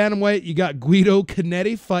see. Bantamweight, you got Guido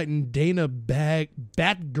Canetti fighting Dana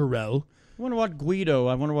Batgarel. I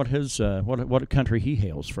wonder what his what country he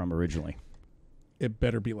hails from originally. It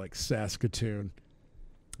better be like Saskatoon.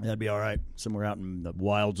 That'd be all right. Somewhere out in the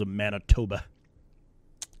wilds of Manitoba.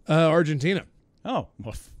 Argentina. Oh,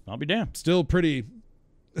 well, I'll be damned. Still pretty.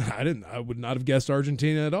 I would not have guessed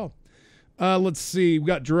Argentina at all. Let's see. We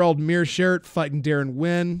got Gerald Meerschaert fighting Darren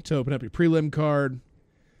Wynn to open up your prelim card.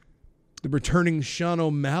 The returning Sean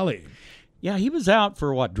O'Malley. Yeah, he was out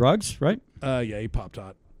for what, drugs, right? Yeah, he popped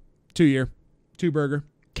hot. 2-year. 2-burger.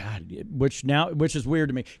 God, which is weird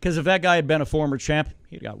to me. Because if that guy had been a former champ,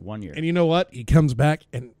 he'd got 1 year. And you know what? He comes back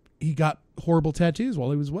and he got horrible tattoos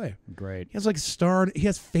while he was away. Great. He has like he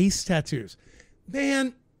has face tattoos.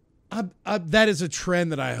 Man, that is a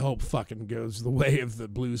trend that I hope fucking goes the way of the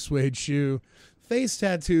blue suede shoe. Face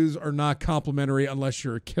tattoos are not complimentary unless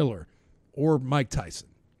you're a killer or Mike Tyson.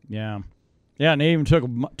 Yeah. Yeah, and it even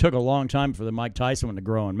took a long time for the Mike Tyson one to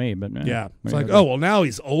grow on me. But yeah, it's like, oh, well, now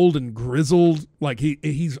he's old and grizzled. Like,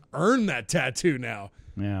 he's earned that tattoo now.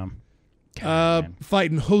 Yeah.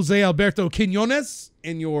 Fighting Jose Alberto Quinones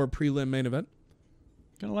in your prelim main event.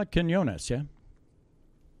 Kind of like Quinones, yeah.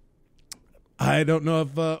 I don't know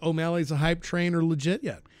if O'Malley's a hype train or legit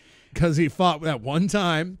yet, because he fought that one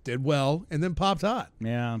time, did well, and then popped hot.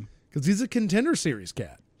 Yeah. Because he's a Contender Series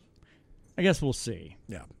cat. I guess we'll see.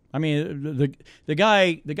 Yeah. I mean, the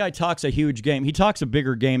guy talks a huge game. He talks a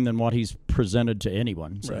bigger game than what he's presented to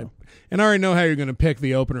anyone. So. Right. And I already know how you're going to pick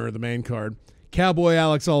the opener of the main card. Cowboy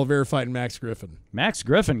Alex Oliveira fighting Max Griffin. Max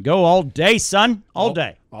Griffin, go all day, son. All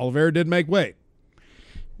day. Oliveira did make weight.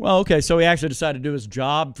 Well, okay, so he actually decided to do his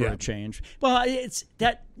job for a change. Well,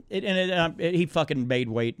 he fucking made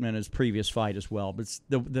weight in his previous fight as well. But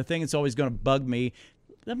the thing that's always going to bug me,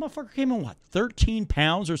 that motherfucker came in, 13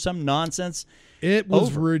 pounds or some nonsense? It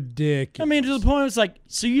was ridiculous. I mean, to the point, it's like,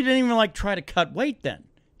 so you didn't even try to cut weight then?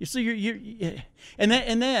 And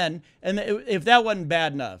then if that wasn't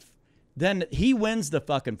bad enough, then he wins the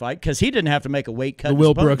fucking fight because he didn't have to make a weight cut. The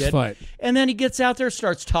Will Brooks fight. And then he gets out there,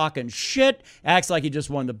 starts talking shit, acts like he just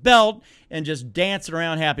won the belt, and just dancing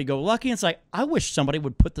around happy-go-lucky. And it's like, I wish somebody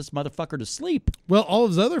would put this motherfucker to sleep. Well, all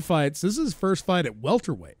of his other fights, this is his first fight at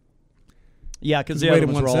welterweight. Yeah, because the other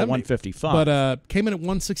ones were all 155. But came in at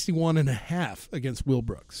 161.5 against Will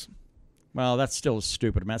Brooks. Well, that's still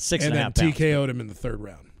stupid, man. 6.5 pounds. And then TKO'd him in the third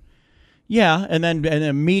round. Yeah, and then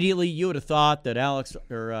immediately you would have thought that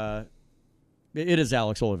it is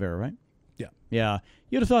Alex Oliveira, right? Yeah. Yeah.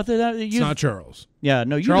 You'd have thought that... It's not Charles. Yeah,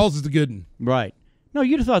 no. Charles is the good one. Right. No,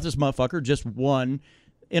 you'd have thought this motherfucker just won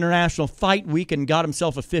International Fight Week and got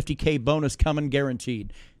himself a $50K bonus coming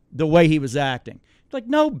guaranteed, the way he was acting. Like,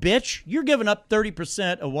 no, bitch, you're giving up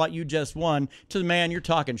 30% of what you just won to the man you're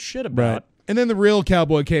talking shit about. Right. And then the real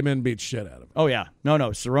Cowboy came in and beat shit out of him. Oh, yeah. No.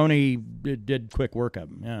 Cerrone did quick work of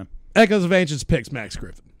him, yeah. Echoes of Ancients picks Max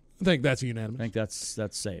Griffin. I think that's unanimous. I think that's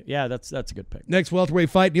safe. Yeah, that's a good pick. Next welterweight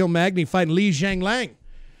fight, Neil Magny fighting Li Zhanglang.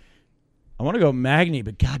 I want to go Magny,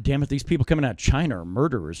 but god damn it, these people coming out of China are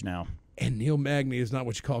murderers now. And Neil Magny is not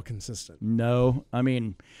what you call consistent. No. I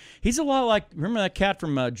mean, he's a lot like, remember that cat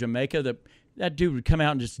from Jamaica that dude would come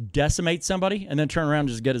out and just decimate somebody and then turn around and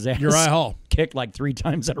just get his ass Uriah Hall kicked 3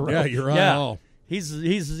 times in a row. Yeah, Uriah Hall. He's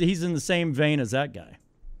in the same vein as that guy.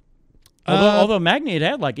 Although Magny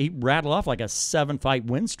had he rattled off a 7-fight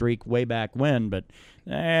win streak way back when, but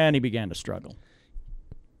he began to struggle.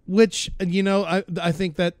 Which, I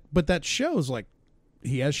think that shows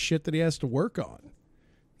he has shit that he has to work on.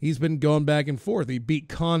 He's been going back and forth. He beat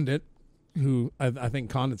Condit, who I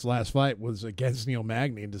think Condit's last fight was against Neil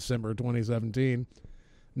Magny in December 2017.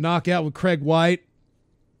 Knockout with Craig White,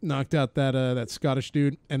 knocked out that Scottish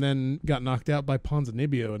dude, and then got knocked out by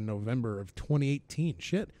Ponzinibbio in November of 2018.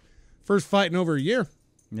 Shit. First fight in over a year.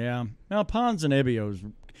 Yeah. Now, Ponzinibbio's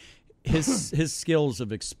his skills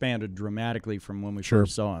have expanded dramatically from when we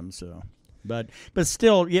first saw him. So, but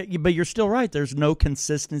still, but you're still right. There's no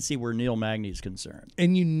consistency where Neil Magny's concerned,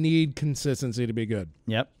 and you need consistency to be good.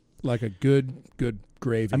 Yep. Like a good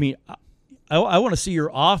gravy. I mean, I want to see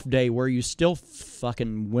your off day where you still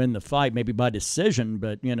fucking win the fight, maybe by decision,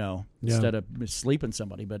 but instead of sleeping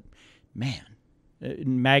somebody. But man,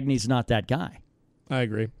 Magny's not that guy. I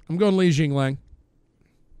agree. I'm going Li Zhanglang.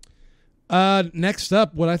 Next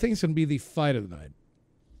up, what I think is going to be the fight of the night.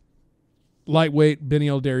 Lightweight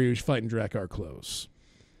Beneil Dariush fighting Drakkar Klose.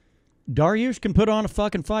 Dariush can put on a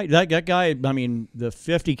fucking fight. That guy, I mean, the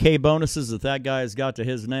 $50K bonuses that guy has got to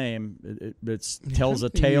his name, it tells a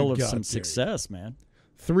tale of some success, man.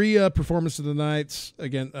 3 performances of the night.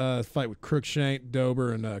 Again, fight with Cruikshank,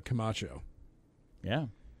 Dober, and Camacho. Yeah.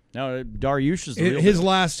 No, Dariush is his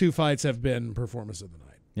last 2 fights have been performance of the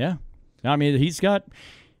night. Yeah, I mean he's got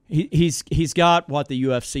what the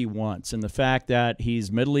UFC wants, and the fact that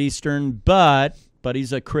he's Middle Eastern, but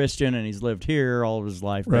he's a Christian and he's lived here all of his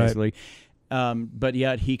life basically. But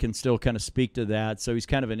yet he can still kind of speak to that. So he's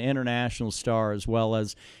kind of an international star as well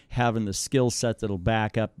as having the skill set that'll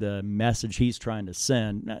back up the message he's trying to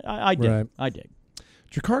send. I dig. Right. I dig.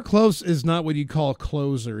 Drakkar Klose is not what you call a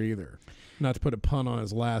closer either. Not to put a pun on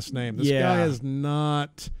his last name. This guy has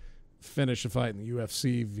not finished a fight in the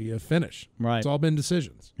UFC via finish. Right. It's all been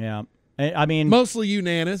decisions. Yeah. I mean, mostly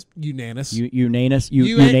unanimous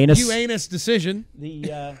decision.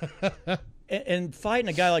 And fighting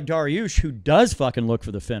a guy like Dariush who does fucking look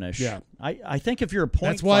for the finish. Yeah. I think if you're a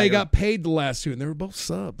point That's why fighter, he got paid the last 2, and they were both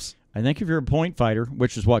subs. I think if you're a point fighter,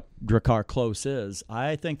 which is what Drakkar Klose is,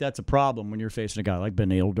 I think that's a problem when you're facing a guy like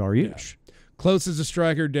Beneil Dariush. Yeah. Klose is a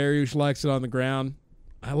striker. Dariush likes it on the ground.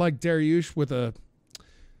 I like Dariush with a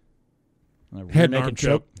head and arm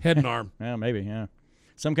choke. Head and arm. Yeah, maybe, yeah.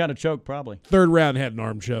 Some kind of choke, probably. 3rd round head and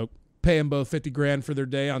arm choke. Pay them both $50,000 for their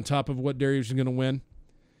day on top of what Dariush is going to win.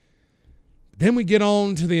 Then we get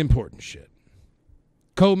on to the important shit.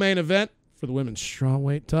 Co-main event for the women's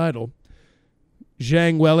strawweight title.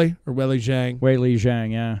 Zhang Weili or Weili Zhang. Weili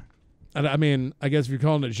Zhang, yeah. I mean, I guess if you're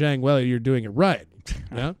calling it Zhang Weili, you're doing it right.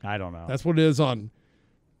 Yeah, I don't know. That's what it is on.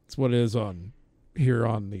 That's what it is on here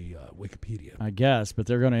on the Wikipedia. I guess, but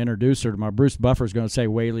they're going to introduce her to my Bruce Buffer's going to say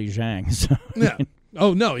Weili Zhang. So, yeah.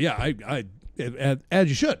 Oh no. Yeah. I as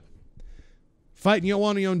you should. Fighting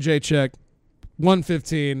Joanna Jędrzejczyk,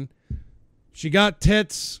 115. She got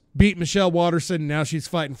tits, beat Michelle Waterson. Now she's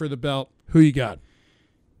fighting for the belt. Who you got?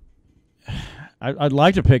 I'd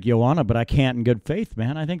like to pick Joanna, but I can't in good faith,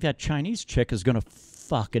 man. I think that Chinese chick is going to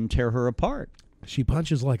fucking tear her apart. She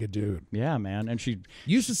punches like a dude. Yeah, man. And she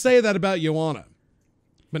used to say that about Joanna,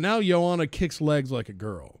 but now Joanna kicks legs like a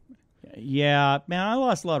girl. Yeah, man. I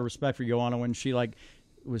lost a lot of respect for Joanna when she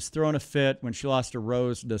was throwing a fit when she lost to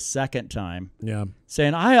Rose the second time. Yeah,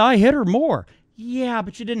 saying I hit her more. Yeah,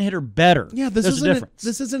 but you didn't hit her better. Yeah, this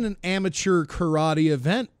isn't an amateur karate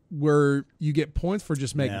event where you get points for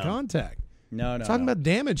just making contact. No. Talking about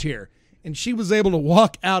damage here. And she was able to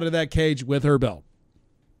walk out of that cage with her belt.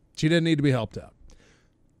 She didn't need to be helped out.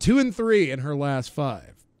 2-3 in her last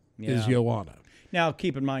 5 is Joanna. Now,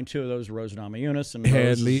 keep in mind, 2 of those are Rose Namajunas and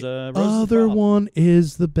the other one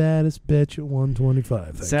is the baddest bitch at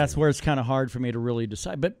 125. So that's where it's kind of hard for me to really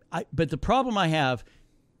decide. But the problem I have,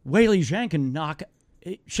 Weili Zhang can knock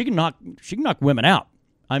women out.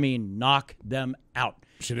 I mean, knock them out.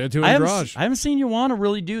 She did to Andrade. I haven't seen Joanna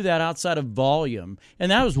really do that outside of volume,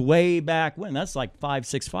 and that was way back when. That's like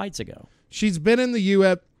 5-6 fights ago. She's been in the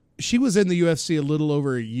UFC. She was in the UFC a little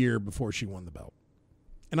over a year before she won the belt,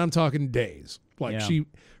 and I'm talking days.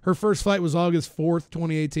 Her first fight was August 4th,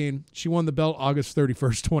 2018. She won the belt August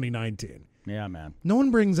 31st, 2019. Yeah, man. No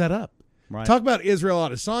one brings that up. Right. Talk about Israel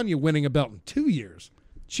Adesanya winning a belt in 2 years.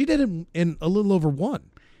 She did it in a little over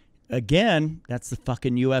 1. Again, that's the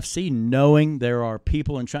fucking UFC, knowing there are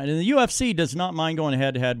people in China. And the UFC does not mind going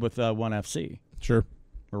head-to-head with ONE FC. Sure.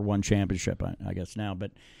 Or ONE Championship, I guess now.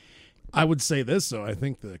 But I would say this, though. I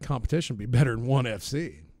think the competition would be better in ONE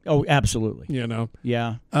FC. Oh, absolutely. You know?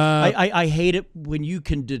 Yeah. I hate it when you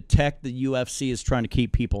can detect the UFC is trying to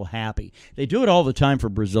keep people happy. They do it all the time for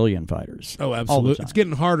Brazilian fighters. Oh, absolutely. It's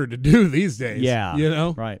getting harder to do these days. Yeah. You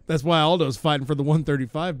know? Right. That's why Aldo's fighting for the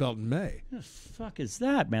 135 belt in May. What the fuck is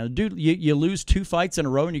that, man? Dude, you lose 2 fights in a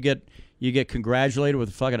row and you get congratulated with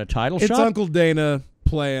a title shot? It's Uncle Dana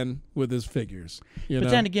playing with his figures. But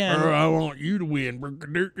then again... I want you to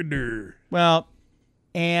win. Well...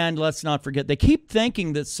 And let's not forget, they keep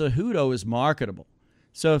thinking that Cejudo is marketable.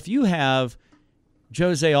 So if you have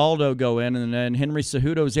Jose Aldo go in and then Henry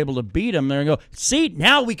Cejudo is able to beat him, they're going to go, see,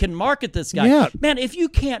 now we can market this guy. Yeah. Man, if you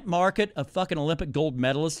can't market a fucking Olympic gold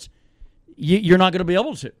medalist, you're not going to be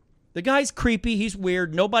able to. The guy's creepy. He's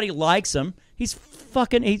weird. Nobody likes him. He's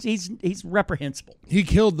fucking, he's reprehensible. He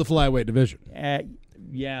killed the flyweight division.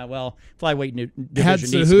 Yeah, well, flyweight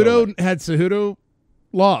division Had Cejudo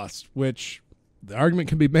lost, which... The argument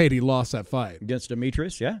can be made he lost that fight. Against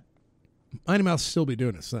Demetrius, yeah. Mighty Mouse still be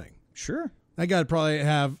doing his thing. Sure. That guy would probably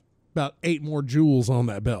have about 8 more jewels on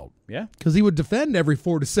that belt. Yeah. Because he would defend every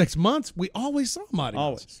 4 to 6 months. We always saw Mighty Mouse.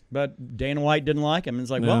 Always. But Dana White didn't like him. It's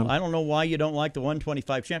like, well, I don't know why you don't like the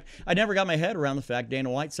 125 champ. I never got my head around the fact Dana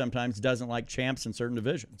White sometimes doesn't like champs in certain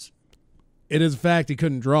divisions. It is a fact he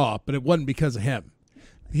couldn't draw, but it wasn't because of him.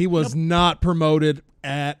 He was not promoted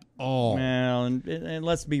at all. Well, and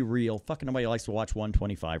let's be real. Fucking nobody likes to watch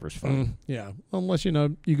 125ers fight. Yeah. Unless,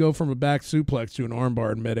 you go from a back suplex to an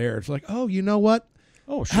armbar in midair. It's like, oh, you know what?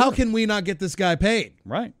 Oh, sure. How can we not get this guy paid?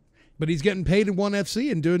 Right. But he's getting paid in ONE FC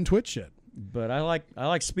and doing Twitch shit. But I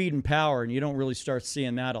like speed and power, and you don't really start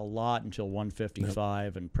seeing that a lot until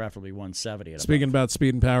 155 and preferably 170. Speaking about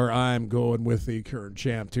speed and power, I'm going with the current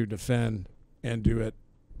champ to defend and do it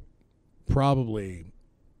probably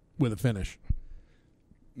with a finish.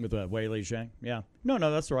 With Weili Zhang? Yeah. No,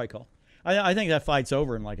 that's the right call. I think that fight's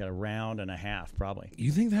over in like a round and a half, probably.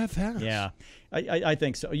 You think that fast? Yeah. I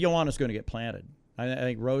think so. Joanna's going to get planted. I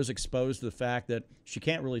think Rose exposed the fact that she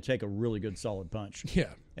can't really take a really good solid punch. Yeah.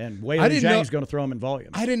 And Weili Zhang's going to throw him in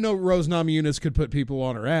volume. I didn't know Rose Namajunas could put people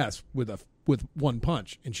on her ass with one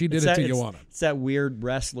punch, and she did it to Joanna. It's that weird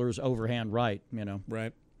wrestler's overhand right,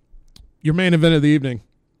 Right. Your main event of the evening,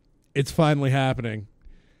 it's finally happening.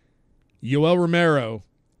 Yoel Romero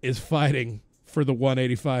is fighting for the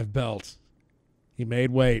 185 belt. He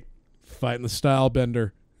made weight, fighting the style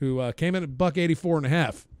bender, who came in at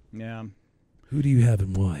 $184.5. Yeah. Who do you have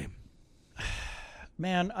and why?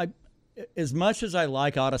 Man, as much as I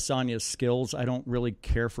like Adesanya's skills, I don't really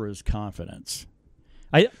care for his confidence.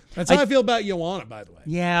 That's how I feel about Joanna, by the way.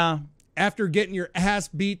 Yeah. After getting your ass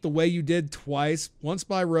beat the way you did twice, once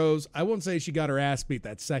by Rose, I won't say she got her ass beat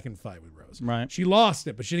that second fight with Rose. Right. She lost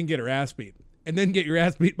it, but she didn't get her ass beat. and then get your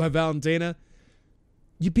ass beat by Valentina,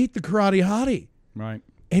 you beat the karate hottie. Right.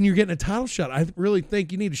 And you're getting a title shot. I really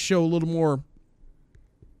think you need to show a little more,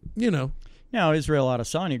 Now, Israel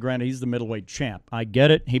Adesanya, granted, he's the middleweight champ. I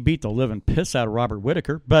get it. He beat the living piss out of Robert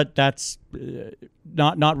Whittaker, but that's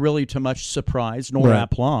not really too much surprise nor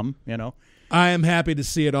aplomb, I am happy to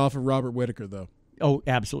see it off of Robert Whittaker, though. Oh,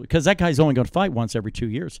 absolutely, because that guy's only going to fight once every 2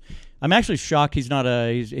 years. I'm actually shocked he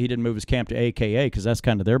didn't move his camp to AKA because that's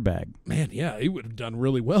kind of their bag. Man, yeah, he would have done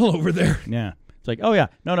really well over there. Yeah. It's like, oh, yeah,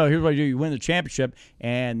 no, here's what you do. You win the championship,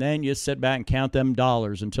 and then you sit back and count them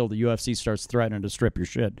dollars until the UFC starts threatening to strip your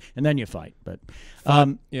shit, and then you fight. But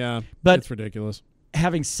it's ridiculous.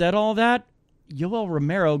 Having said all that, Yoel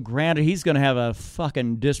Romero, granted, he's going to have a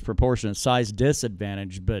fucking disproportionate size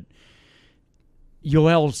disadvantage, but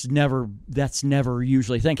that's never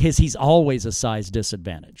usually a thing, because he's always a size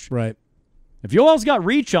disadvantage. Right. If Yoel's got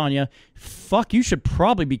reach on you, you should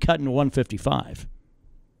probably be cutting to 155.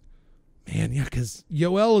 Man, yeah, because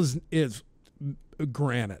Yoel is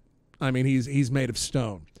granite. I mean, he's made of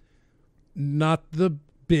stone. Not the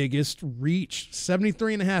biggest reach.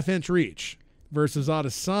 73.5-inch reach versus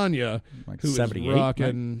Adesanya, who is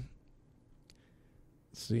rocking... Right?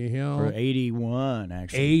 See how? Or 81,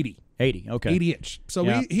 actually. 80, okay. 80 inch. So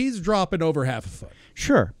he's dropping over half a foot.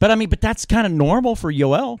 Sure. But that's kind of normal for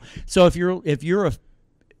Yoel. So if you're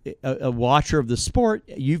a watcher of the sport,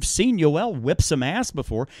 you've seen Yoel whip some ass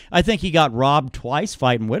before. I think he got robbed twice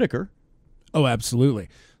fighting Whittaker. Oh, absolutely.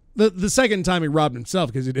 The second time he robbed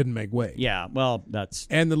himself because he didn't make weight. Yeah, well, that's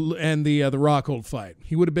and the Rockhold fight.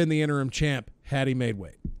 He would have been the interim champ had he made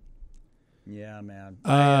weight. Yeah, man.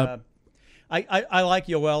 I like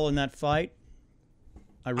Yoel in that fight.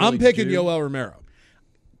 I'm picking Yoel Romero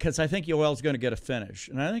because I think Yoel's going to get a finish,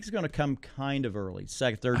 and I think it's going to come kind of early,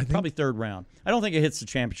 probably third round. I don't think it hits the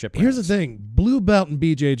championship round. Here's the thing: blue belt and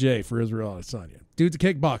BJJ for Israel Adesanya. Dude's a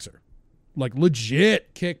kickboxer, like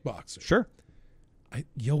legit kickboxer. Sure.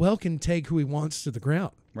 Yoel can take who he wants to the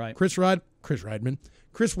ground. Right. Chris Weidman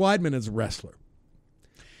is a wrestler.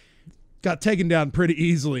 Got taken down pretty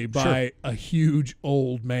easily by a huge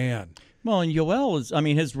old man. Well, and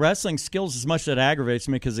Yoel his wrestling skills, as much as it aggravates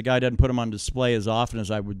me because the guy doesn't put him on display as often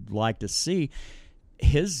as I would like to see,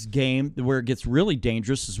 his game, where it gets really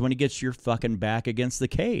dangerous, is when he gets your fucking back against the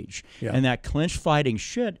cage. Yeah. And that clinch fighting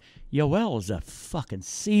shit, Yoel is a fucking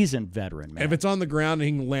seasoned veteran, man. If it's on the ground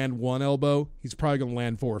and he can land one elbow, he's probably going to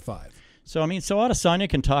land 4 or 5. So Adesanya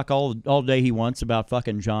can talk all day he wants about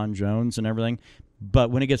fucking John Jones and everything,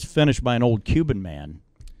 but when he gets finished by an old Cuban man,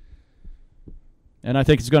 and I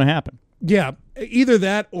think it's going to happen. Yeah, either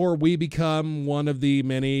that or we become one of the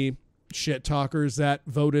many shit talkers that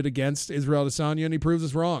voted against Israel Adesanya and he proves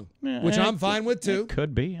us wrong, which I'm fine with too. It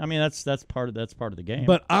could be. I mean, that's part of the game.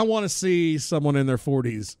 But I want to see someone in their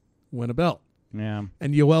 40s win a belt. Yeah,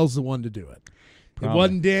 and Yoel's the one to do it. Probably. It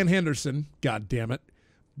wasn't Dan Henderson, god damn it,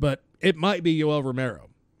 but it might be Yoel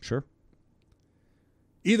Romero. Sure.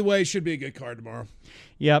 Either way, it should be a good card tomorrow.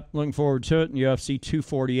 Yep, looking forward to it. UFC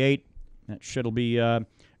 248. That shit'll be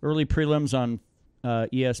early prelims on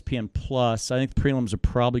ESPN Plus. I think the prelims are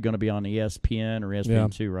probably going to be on ESPN or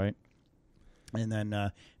ESPN2, right? And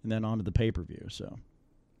then on to the pay-per-view. So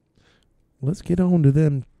let's get on to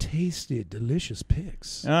them tasty, delicious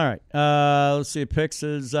picks. All right. Let's see. Picks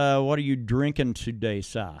is what are you drinking today,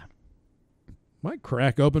 Si? Might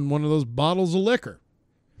crack open one of those bottles of liquor.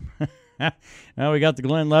 Well, we got the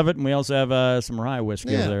Glenlivet, and we also have some rye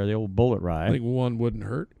whiskey over there, the old Bullet Rye. I think one wouldn't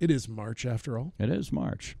hurt. It is March, after all. It is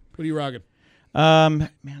March. What are you rocking?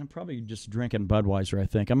 Man, I'm probably just drinking Budweiser, I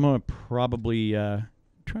think. I'm going to probably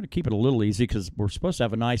try to keep it a little easy because we're supposed to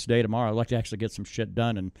have a nice day tomorrow. I'd like to actually get some shit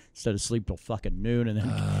done and instead of sleep till fucking noon and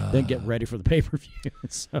then get ready for the pay-per-view.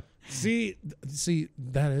 So, see,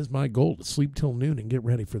 that is my goal, to sleep till noon and get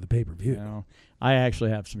ready for the pay-per-view. I actually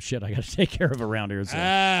have some shit I got to take care of around here. So.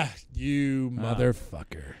 You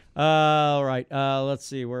motherfucker. All right. Let's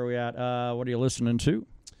see. Where are we at? What are you listening to?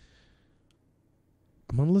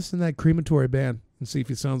 I'm going to listen to that Crematory Band and see if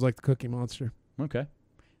he sounds like the Cookie Monster. Okay.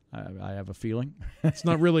 I have a feeling. It's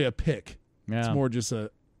not really a pick. Yeah. It's more just a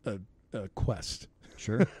quest.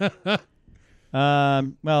 Sure.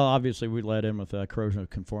 Well, obviously, we led in with Corrosion of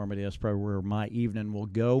Conformity. That's probably where my evening will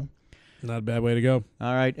go. Not a bad way to go.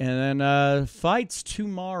 All right, and then fights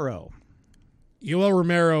tomorrow. Yoel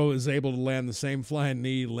Romero is able to land the same flying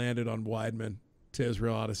knee landed on Weidman to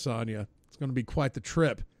Israel Adesanya. It's going to be quite the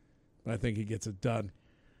trip, but I think he gets it done.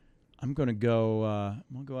 I'm going to go. I'm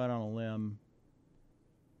going to go out on a limb.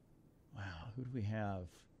 Wow, who do we have?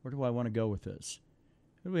 Where do I want to go with this?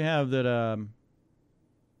 Who do we have that?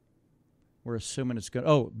 We're assuming it's going.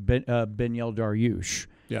 Oh, Benyel Dariush.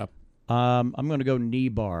 Yeah. I'm going to go knee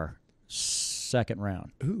bar, second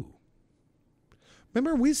round. Ooh.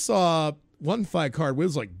 Remember we saw one fight card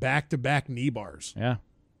with like back-to-back knee bars. Yeah.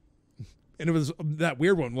 And it was that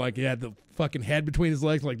weird one, like he had the fucking head between his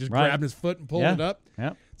legs, like just grabbing his foot and pulling it up.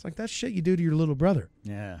 Yeah. It's like that shit you do to your little brother.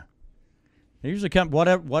 Yeah. They usually come,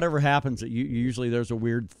 whatever happens, usually there's a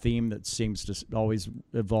weird theme that seems to always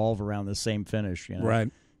evolve around the same finish. You know?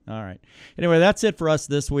 Right. All right. Anyway, that's it for us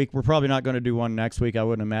this week. We're probably not going to do one next week, I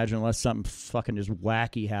wouldn't imagine, unless something fucking just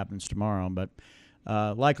wacky happens tomorrow. But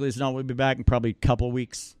likely as not, we'll be back in probably a couple of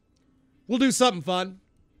weeks. We'll do something fun.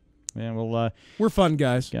 And we're fun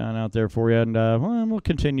guys. Going out there for you, and we'll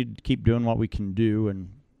continue to keep doing what we can do. And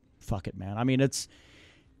fuck it, man. I mean, it's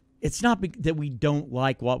not that we don't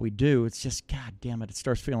like what we do. It's just, God damn it, it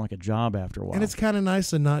starts feeling like a job after a while. And it's kind of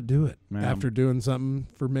nice to not do it after doing something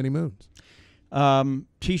for many moons.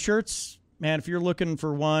 T-shirts, man, if you're looking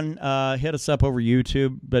for one, hit us up over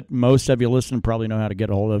YouTube. But most of you listening probably know how to get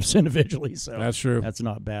a hold of us individually. So that's true. That's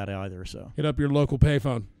not bad either. So hit up your local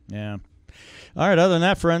payphone. Yeah. All right. Other than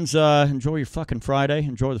that, friends, enjoy your fucking Friday.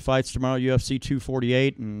 Enjoy the fights tomorrow, UFC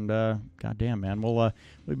 248, and goddamn, man, we'll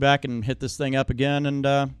be back and hit this thing up again in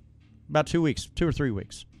about 2 weeks, 2 or 3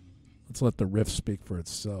 weeks. Let's let the riff speak for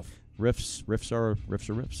itself. Riffs are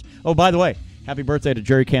riffs. Oh, by the way, happy birthday to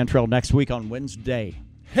Jerry Cantrell next week on Wednesday.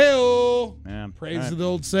 Hell, yeah. Praise to the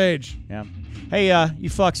old sage. Yeah. Hey, you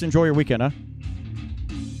fucks, enjoy your weekend, huh?